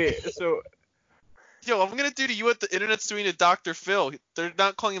 Wait, so Yo, I'm gonna do to you what the internet's doing to Dr. Phil. They're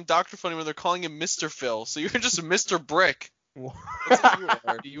not calling him Dr. Phil anymore, they're calling him Mr. Phil. So you're just Mr. Brick. That's what you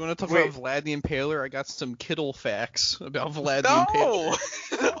are. Do you want to talk Wait. about Vlad the Impaler? I got some Kittle facts about Vlad the Impaler.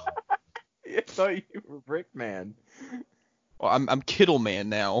 No! I thought you were Brickman. Well, I'm Kittle Man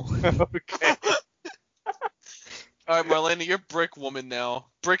now. Okay. Alright, Marlena, you're Brick Woman now.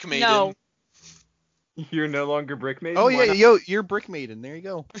 Brick Maiden. No. You're no longer Brickmaiden? Oh Why yeah, not? yo, you're Brick Maiden. There you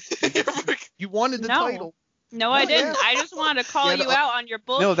go. You're Brick- You wanted the No. title. No, I Oh, didn't. yeah. I just wanted to call Yeah, you no, out on your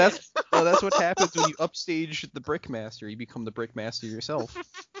bullshit. No, that's what happens when you upstage the Brickmaster. You become the Brickmaster yourself.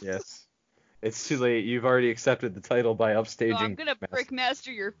 Yes. It's too late. You've already accepted the title by So upstaging. I'm gonna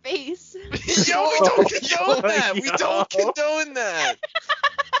brickmaster your face. Yo, we don't condone that! We Yo. don't condone that!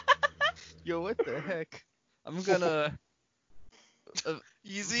 Yo, what the heck? I'm gonna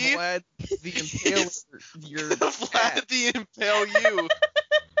Easy? Vlad the Impaler. Your Vlad the Impale you.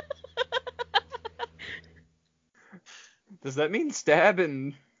 Does that mean stab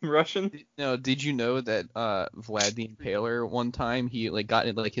in Russian? No, did you know that Vlad the Impaler one time he got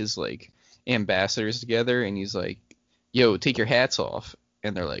his ambassadors together and he's like, "Yo, take your hats off,"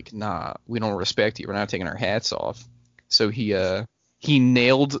 and they're like, "Nah, we don't respect you. We're not taking our hats off." So he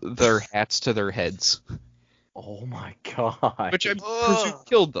nailed their hats to their heads, Oh my god. which I Ugh. presume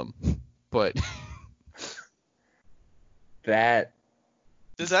killed them. But That.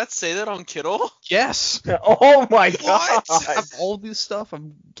 Does that say that on Kittle? yes, Oh my god. all this stuff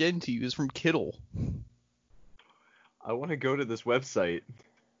I'm getting to you is from Kittle. I want to go to this website.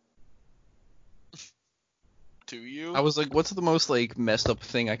 Do you? I was like, what's the most messed up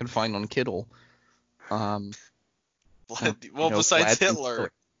thing I can find on Kittle? Vlad, You well, know, besides Vlad the Hitler. Impaler.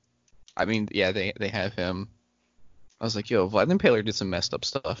 I mean, yeah, they have him. I was like, yo, Vlad the Impaler did some messed up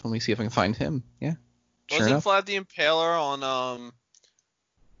stuff. Let me see if I can find him. Yeah, sure Wasn't enough. Vlad the Impaler on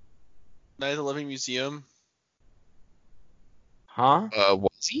Night of the Living Museum? Huh?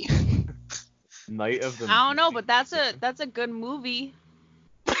 Was he? Night of the. I don't know, but that's a good movie.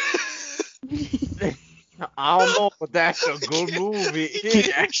 I don't know, but that's a good movie.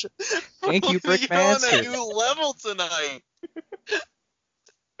 Thank you, You're on a Brickmaster. new level tonight.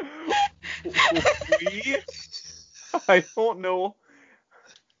 We? I don't know.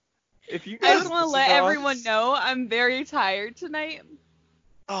 If you I guys just want to listen let to us- everyone know I'm very tired tonight.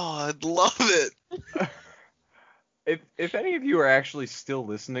 Oh, I'd love it. If any of you are actually still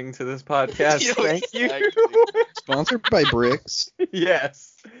listening to this podcast, Yo, thank you. exactly. Sponsored by Bricks.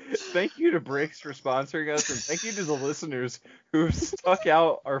 Yes. Thank you to Bricks for sponsoring us, and thank you to the listeners who have stuck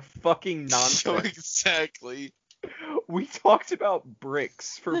out our fucking So nonsense. exactly. We talked about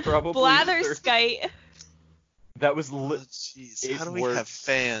bricks for probably Blatherskite. That was Oh, jeez. How do we have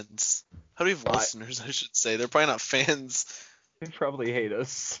fans? How do we have listeners, I should say? They're probably not fans. They probably hate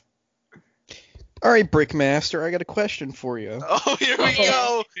us. All right, Brickmaster, I got a question for you. Oh, here we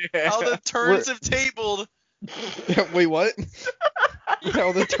go. How the turns have tabled. Wait, what?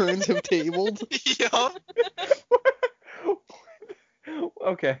 How the turns have tabled? Yup.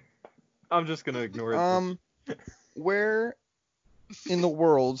 Okay. I'm just gonna ignore it. Where in the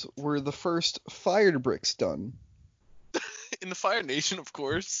world were the first fired bricks done? In the Fire Nation, of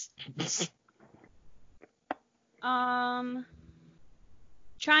course.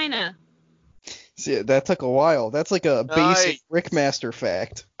 China. See, that took a while. That's like a basic Nice. Brickmaster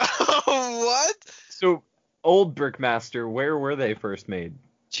fact. Oh, what? So, old Brickmaster, where were they first made?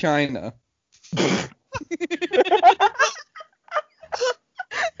 China.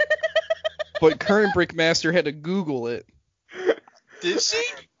 But current Brickmaster had to Google it. Did she?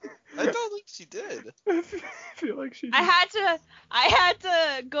 I don't think she did. I feel like she. I had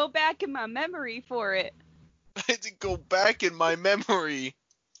to go back in my memory for it. I had to go back in my memory.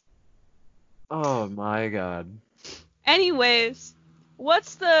 Oh my god. Anyways,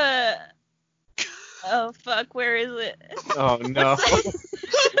 what's the... Oh, fuck, where is it? Oh no.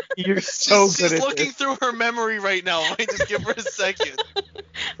 You're so good She's at looking this. through her memory right now. I just give her a second.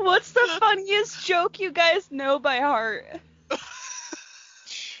 What's the funniest joke you guys know by heart?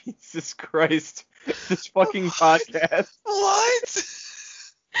 Jesus Christ. This fucking podcast. What?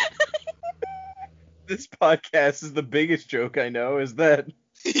 This podcast is the biggest joke I know, is that.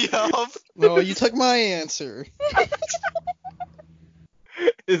 Yup. No, you took my answer.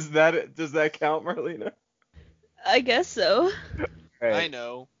 Is that it? Does that count, Marlena? I guess so. I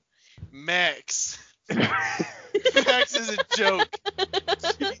know. Max. Max is a joke.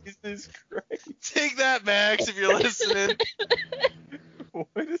 Jesus Christ. Take that, Max, if you're listening.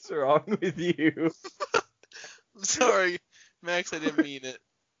 What is wrong with you? I'm sorry, Max, I didn't mean it.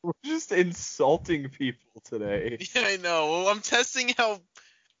 We're just insulting people today. Yeah, I know. Well, I'm testing how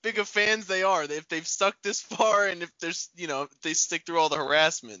big of fans they are. If they've stuck this far, and if there's, if they stick through all the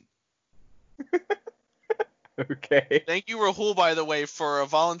harassment. Okay. Thank you, Rahul, by the way, for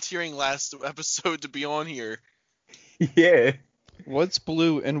volunteering last episode to be on here. Yeah. What's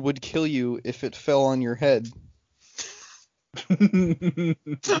blue and would kill you if it fell on your head? Can't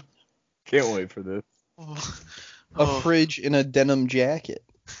wait for this. A fridge in a denim jacket.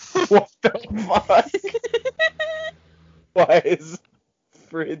 What the fuck? Why is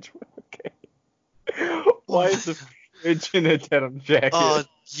fridge okay? Why is the fridge in a denim jacket?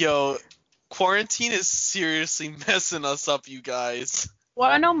 Yo, quarantine is seriously messing us up, you guys.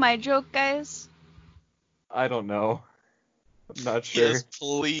 Wanna know my joke, guys? I don't know. I'm not sure. Yes,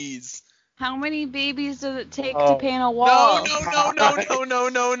 please. How many babies does it take Oh. to paint a wall? No.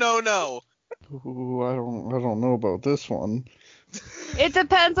 Ooh, I don't know about this one. It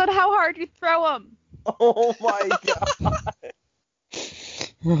depends on how hard you throw them. Oh my god.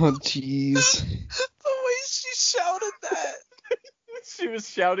 Oh, jeez. The way she shouted that. She was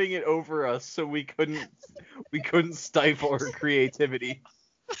shouting it over us, so we couldn't stifle her creativity.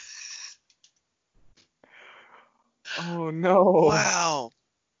 Oh no. Wow.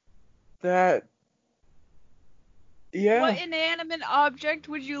 That. Yeah. What inanimate object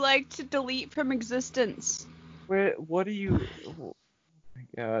would you like to delete from existence? What do you? Oh my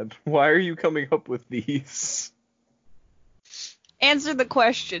god. Why are you coming up with these? Answer the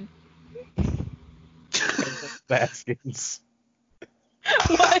question. Baskins.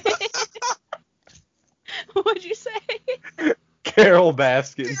 What? What'd you say? Carol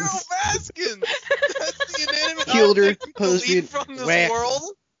Baskins. Carol Baskins. That's the inanimate Killed her, object we delete husband, from this whack. world.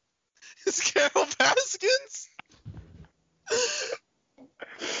 Is Carol Baskins?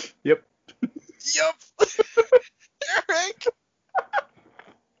 Yep. Yup. Eric.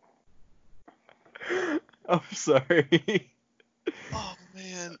 I'm sorry. Oh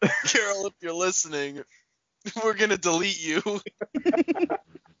man, Carol, if you're listening, we're gonna delete you.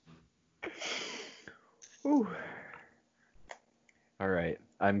 Whew. All right.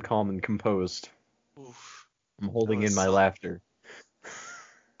 I'm calm and composed. Oof. I'm holding That was in my so- laughter.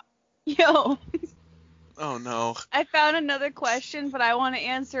 Yo, Oh no. I found another question, but I want to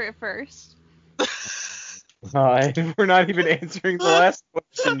answer it first. We're not even answering the last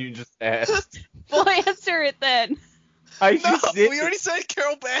question you just asked. We'll answer it then. I No, just did. we already said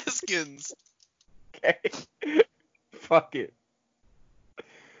Carol Baskins. Okay. Fuck it.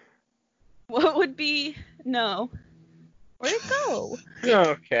 What would be... No. Where'd it go?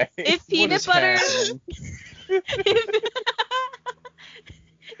 Okay. If What peanut is butter... happening?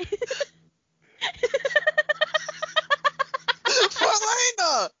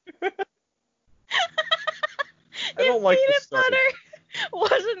 Marlena! don't like peanut this start. butter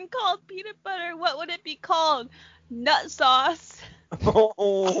wasn't called peanut butter, what would it be called? Nut sauce.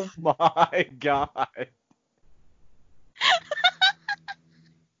 Oh my god.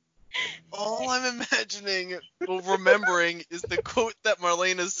 All I'm imagining, well, remembering, is the quote that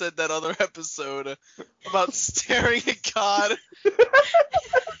Marlena said that other episode about staring at God.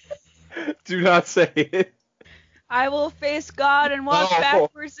 Do not say it. I will face God and walk No.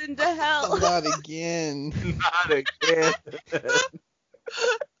 backwards into hell. Not again. Not again.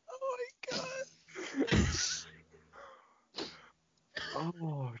 Oh my god.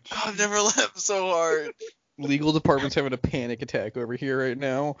 Oh, I've never laughed so hard. Legal department's having a panic attack over here right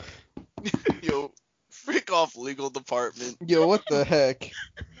now. Yo, freak off, legal department. Yo, what the heck?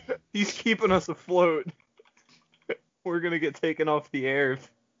 he's keeping us afloat. We're gonna get taken off the air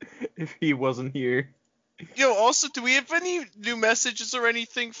if he wasn't here. Yo, also, do we have any new messages or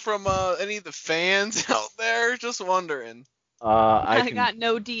anything from any of the fans out there? Just wondering. I got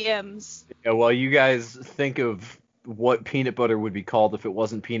no DMs. Yeah, well, you guys think of what peanut butter would be called if it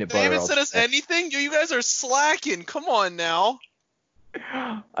wasn't peanut They butter. haven't I'll sent us check. anything? Yo, you guys are slacking. Come on now.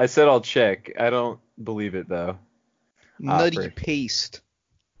 I said I'll check. I don't believe it though. Nutty for- paste.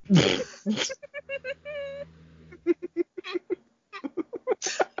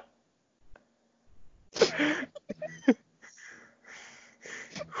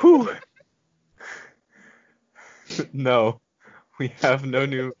 Whew. No, we have no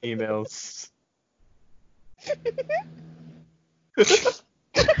new emails.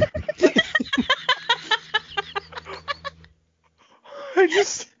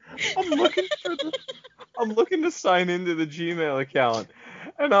 I'm looking to sign into the Gmail account,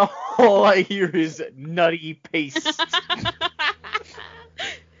 and all I hear is nutty paste.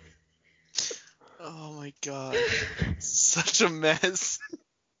 Oh my god. Such a mess.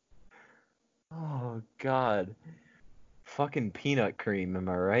 Oh God, fucking peanut cream, am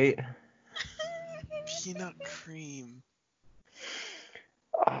I right? Peanut cream.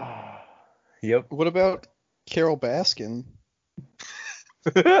 Yep. What about Carol Baskin?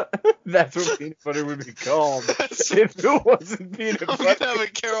 That's what peanut butter would be called That's- if it wasn't peanut I'm butter. gonna have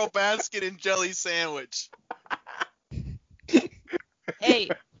a Carol Baskin and jelly sandwich. Hey,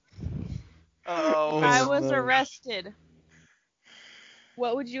 Oh. I was no. arrested.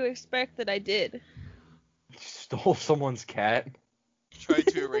 What would you expect that I did? Stole someone's cat. Tried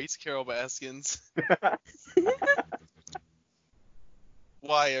to erase Carol Baskins.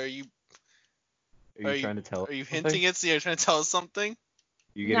 Why are you Are you trying to tell? are you something? hinting at us? Are you trying to tell us something?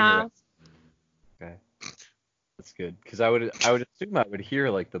 You getting Nah. arrested? Okay, that's good. Because I would assume I would hear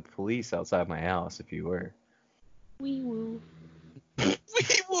like the police outside my house if you were. Wee woo. Wee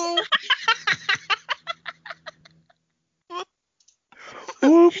woo.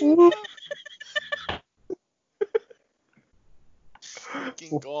 Whoop, whoop.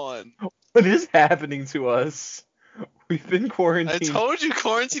 Fucking gone. What is happening to us? We've been I quarantined. told you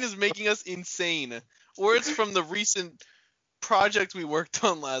quarantine is making us insane. Or it's from the recent project we worked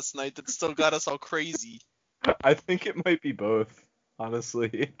on last night that still got us all crazy. I think it might be both,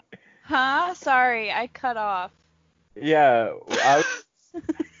 honestly. Huh? Sorry, I cut off. Yeah,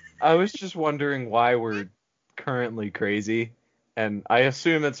 I was just wondering why we're currently crazy, and I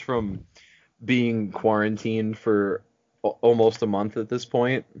assume it's from being quarantined for almost a month at this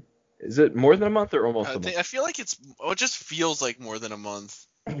point. Is it more than a month or almost a month? I feel like it just feels like more than a month.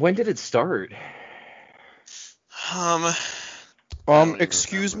 When did it start? I don't even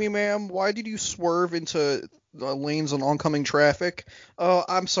Excuse me, remember. ma'am. Why did you swerve into lanes on oncoming traffic? Oh,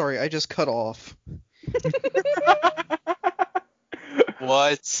 I'm sorry. I just cut off.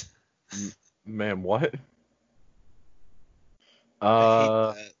 What? Man, what?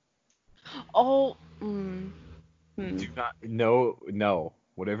 I hate that. Oh. Do not. No.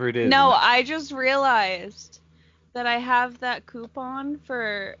 Whatever it is. No, I just realized that I have that coupon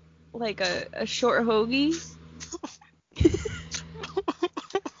for like a short hoagie.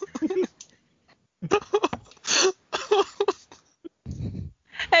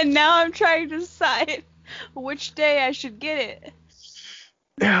 And now I'm trying to decide which day I should get it.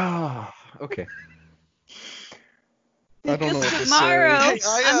 Okay. I don't know what Because to tomorrow say. Hey,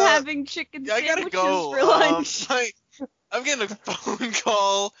 I, I'm having chicken Yeah, I gotta sandwiches go. for lunch. I'm getting a phone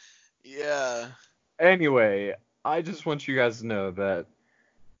call. Yeah. Anyway, I just want you guys to know that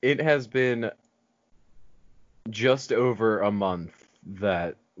it has been just over a month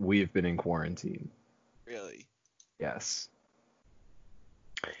that we've been in quarantine. Really. Yes.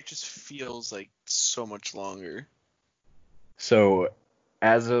 It just feels like so much longer. So,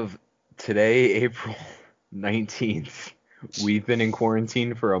 as of today, April 19th, we've been in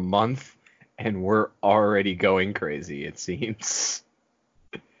quarantine for a month And we're already going crazy, it seems.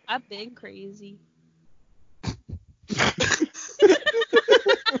 I've been crazy.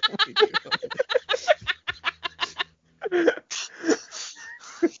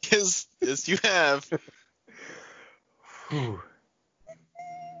 Yes, you have. Whew.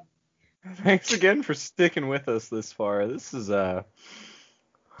 Thanks again for sticking with us this far. This is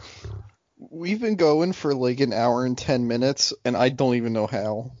We've been going for like an hour and 10 minutes, and I don't even know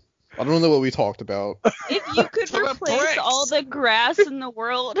how. I don't know what we talked about. If you could Talk about replace bricks. all the grass in the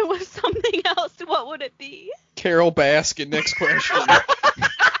world with something else, what would it be? Carol Baskin, next question.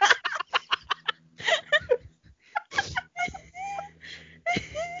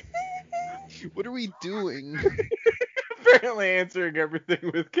 What are we doing? apparently answering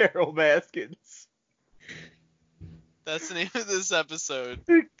everything with Carol Baskins. That's the name of this episode.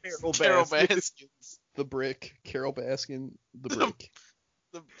 Carol Carol Baskins. Baskins. The brick. Carol Baskin. The brick.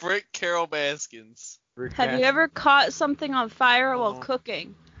 The brick Carol Baskins. Have you ever caught something on fire while Oh.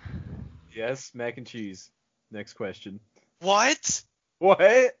 cooking? Yes, mac and cheese. Next question. What?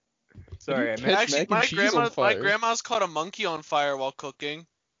 What? Sorry, I Catch meant. Actually, mac and my cheese on fire. grandma's caught a monkey on fire while cooking.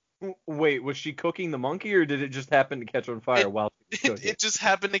 Wait, was she cooking the monkey, or did it just happen to catch on fire while she was cooking? It just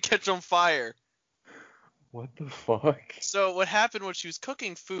happened to catch on fire. What the fuck? So what happened was she was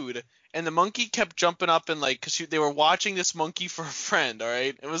cooking food, and the monkey kept jumping up and like, cause they were watching this monkey for a friend. All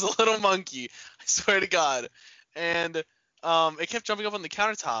right, it was a little monkey. I swear to God, and it kept jumping up on the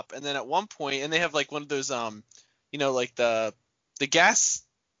countertop, and then at one point, and they have like one of those like the gas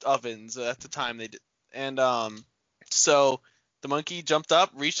ovens at the time they did, and so the monkey jumped up,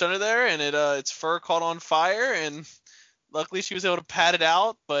 reached under there, and its fur caught on fire, and luckily she was able to pat it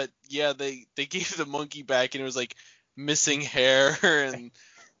out. But yeah, they gave the monkey back, and it was like missing hair and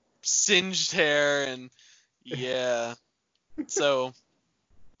singed hair, and yeah. So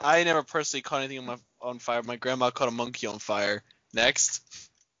I never personally caught anything on fire. My grandma caught a monkey on fire. Next.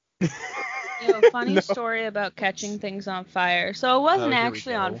 Funny No. story about catching things on fire. So it wasn't Oh, here we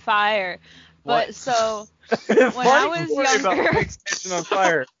actually go. on fire, but What? so Funny I was story about younger- things catching on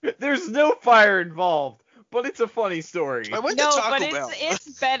fire. There's no fire involved, but it's a funny story. I went to no, Taco but Bell.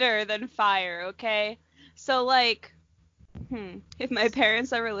 it's better than fire, okay? So like, if my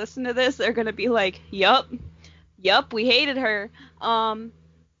parents ever listen to this, they're gonna be like, yup, we hated her.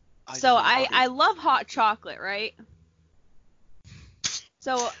 So I love hot chocolate, right?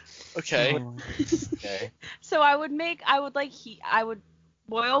 So Okay. Okay. So I would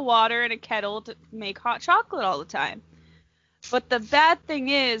boil water in a kettle to make hot chocolate all the time. But the bad thing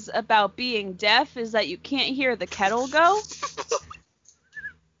is about being deaf is that you can't hear the kettle go.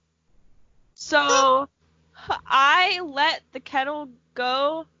 So I let the kettle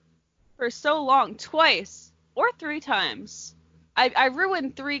go for so long, twice or 3 times. I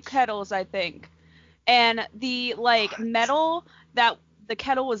ruined 3 kettles, I think. And the metal that the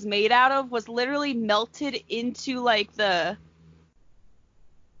kettle was made out of was literally melted into the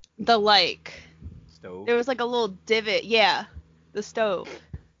Stove. there was like a little divot, yeah, the stove.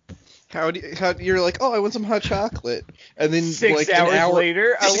 How you're like, oh, I want some hot chocolate, and then 6 like hours an hour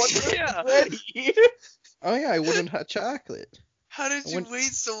later, I want to Yeah. ready. Oh yeah, I wanted hot chocolate. How did you went- wait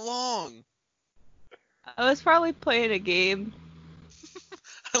so long? I was probably playing a game.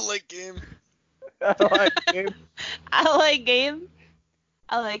 I like game. I like it. I like game.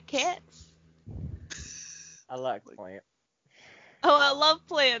 I like cats. I like plant. Oh, I love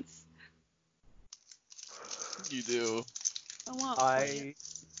plants. You do. I want I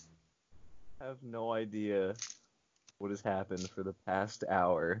plants. have no idea what has happened for the past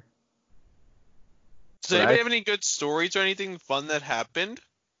hour. Does But anybody I- have any good stories or anything fun that happened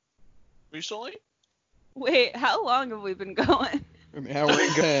recently? Wait, how long have we been going? An hour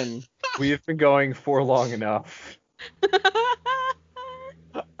and 10. We have been going for long enough.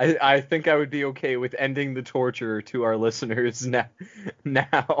 I think I would be okay with ending the torture to our listeners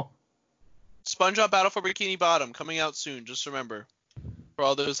now. SpongeBob Battle for Bikini Bottom coming out soon. Just remember, for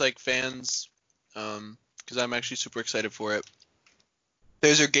all those fans, because I'm actually super excited for it.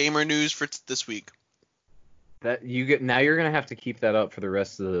 There's your gamer news for this week. That you get now. You're gonna have to keep that up for the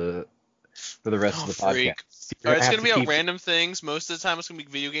rest of the podcast. Freak. You're All right, it's have gonna be to on keep- random things. Most of the time, it's gonna be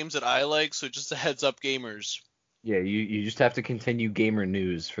video games that I like. So just a heads up, gamers. Yeah, you just have to continue gamer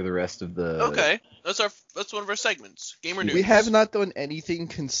news for the rest of the. Okay, that's one of our segments. Gamer news. We have not done anything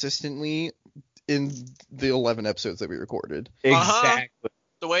consistently in the 11 episodes that we recorded. Exactly.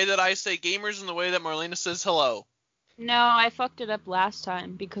 The way that I say gamers and the way that Marlena says hello. No, I fucked it up last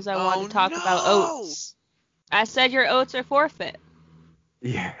time because I wanted Oh, to talk about no. oats. I said your oats are forfeit.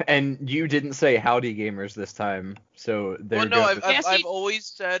 Yeah, and you didn't say howdy gamers this time, so there Well, no, goes. I've always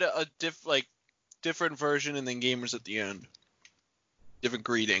said a different version and then gamers at the end. Different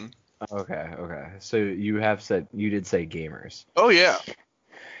greeting. Okay. So you did say gamers. Oh yeah.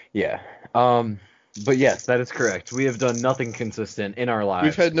 Yeah. But yes, that is correct. We have done nothing consistent in our lives.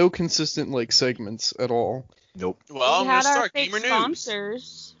 We've had no consistent like segments at all. Nope. Well, I'm we gonna had our start fake gamer news.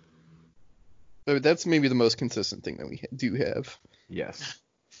 sponsors. But that's maybe the most consistent thing that we do have. Yes.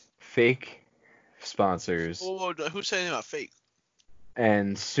 Fake sponsors Oh, who's saying about fake?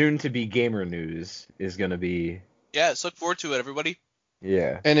 and soon to be gamer news is gonna be Yes, look forward to it, everybody.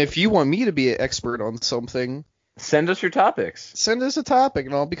 yeah. And if you want me to be an expert on something, Send us your topics. send us a topic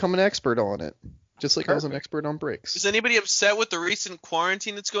and I'll become an expert on it. Just like I was an Perfect. expert on bricks. Is anybody upset with the recent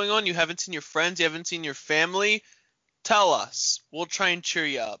quarantine that's going on? You haven't seen your friends, you haven't seen your family? Tell us. We'll try and cheer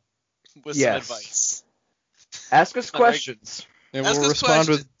you up with some Yes. advice. Ask us Alright. questions. And Ask we'll us respond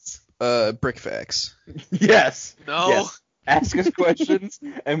questions. with brick facts. Yes. No. Yes. Ask us questions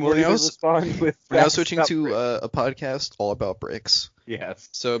and we'll We're now either s- respond with We're now facts switching about to bricks. a podcast all about bricks. Yes.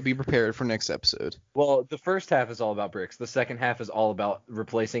 So be prepared for next episode. Well, the first half is all about bricks. The second half is all about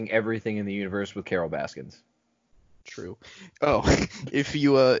replacing everything in the universe with Carol Baskins. True. Oh, if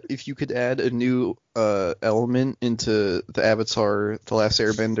you could add a new element into the Avatar: The Last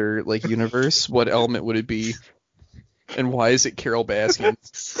Airbender like universe, what element would it be? And why is it Carol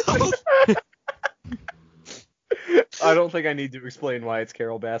Baskins? I don't think I need to explain why it's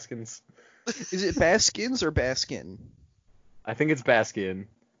Carol Baskins. Is it Baskins or Baskin? I think it's Baskin.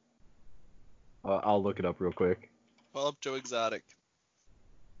 I'll look it up real quick. Call up Joe Exotic.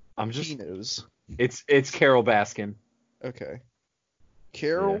 I'm He just knows. it's Carol Baskin. Okay.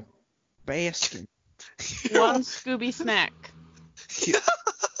 Carol Baskin. One Scooby snack.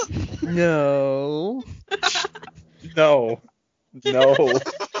 No. No. No.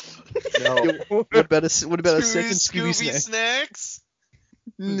 No. What about a second Scooby Scooby snack? snacks?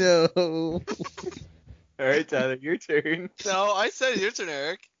 No. All right, Tyler, your turn. No, I said your turn,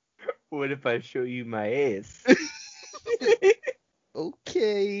 Eric. What if I show you my ass?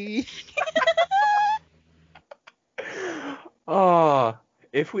 Okay. Oh,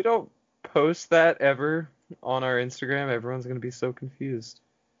 if we don't post that ever on our Instagram, everyone's gonna be so confused.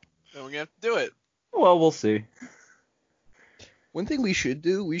 Then we're gonna have to do it. Well, we'll see. One thing we should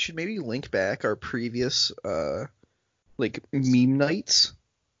do, we should maybe link back our previous like meme nights.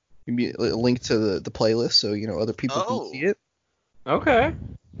 Maybe link to the playlist so other people Oh. can see it. Okay.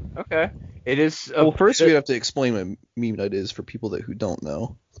 It is. Well, first we have to explain what meme night is for people who don't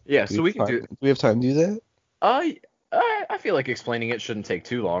know. Yeah, Do so we can have do. time- Do we have time to do that? I feel like explaining it shouldn't take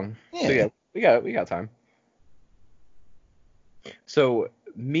too long. So Yeah. yeah, we got time. So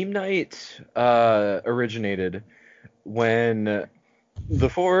meme night originated when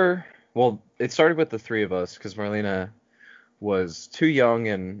it started with the three of us because Marlena was too young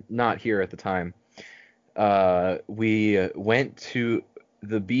and not here at the time. We went to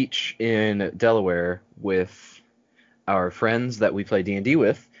the beach in Delaware with our friends that we play D&D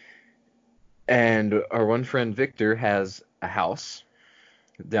with, and our one friend Victor has a house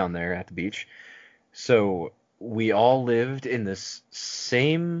down there at the beach. So we all lived in this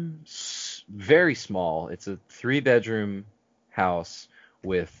same very small, it's a 3-bedroom house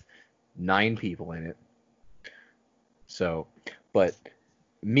with 9 people in it. So, but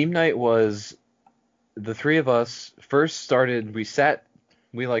meme night was the three of us first started. We sat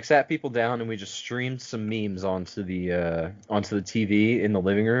people down and we just streamed some memes onto the TV in the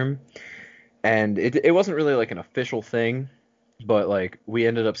living room, and it wasn't really like an official thing, but like we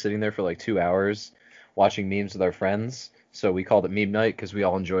ended up sitting there for like 2 hours watching memes with our friends. So we called it meme night because we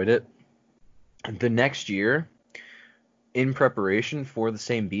all enjoyed it. The next year, in preparation for the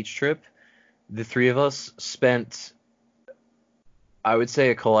same beach trip, the three of us spent, I would say,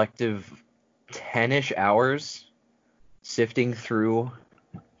 a collective 10-ish hours sifting through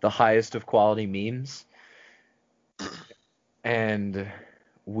the highest of quality memes, and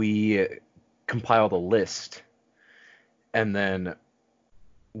we compiled a list. And then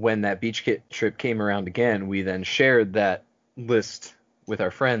when that beach trip came around again, we then shared that list with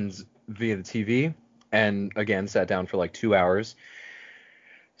our friends via the TV, and again sat down for like 2 hours.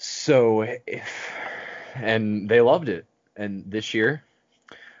 And they loved it. And this year,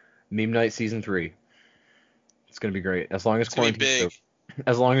 Meme Night Season 3. It's going to be great. As long as It's gonna be quarantine. big.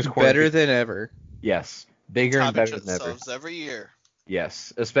 As long as quarantine. Better than ever. Yes. Bigger and Topic better than ever. ourselves every year.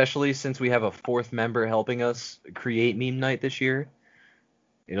 Yes. Especially since we have a 4th member helping us create Meme Night this year.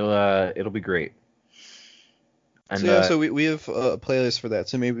 It'll be great. And So yeah, so we have a playlist for that,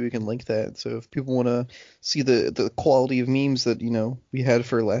 so maybe we can link that. So if people want to see the quality of memes that we had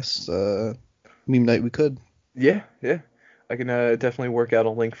for last meme night, we could. yeah, I can definitely work out a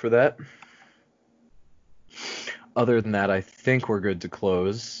link for that. Other than that, I think we're good to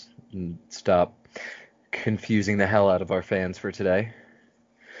close and stop confusing the hell out of our fans for today.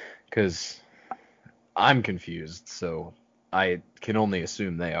 Because I'm confused, so I can only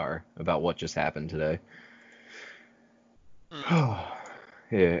assume they are about what just happened today.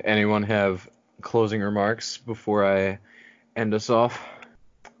 Yeah, anyone have closing remarks before I end us off?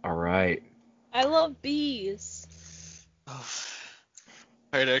 All right. I love bees. Oh.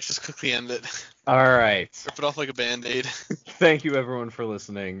 Alright, Eric, just quickly end it. All right. Rip it off like a band-aid. Thank you, everyone, for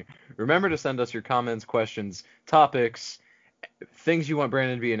listening. Remember to send us your comments, questions, topics, things you want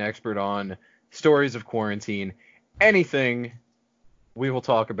Brandon to be an expert on, stories of quarantine, anything. We will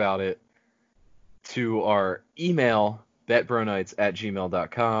talk about it to our email,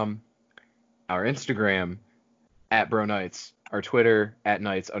 betbronights@gmail.com, our Instagram, @bronights, our Twitter,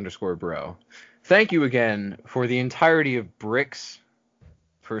 @nights_bro. Thank you again for the entirety of Bricks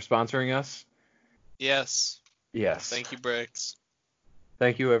for sponsoring us. Yes. Yes. Thank you, Bricks.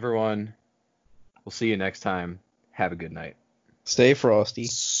 Thank you, everyone. We'll see you next time. Have a good night. Stay frosty.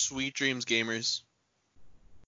 Sweet dreams, gamers.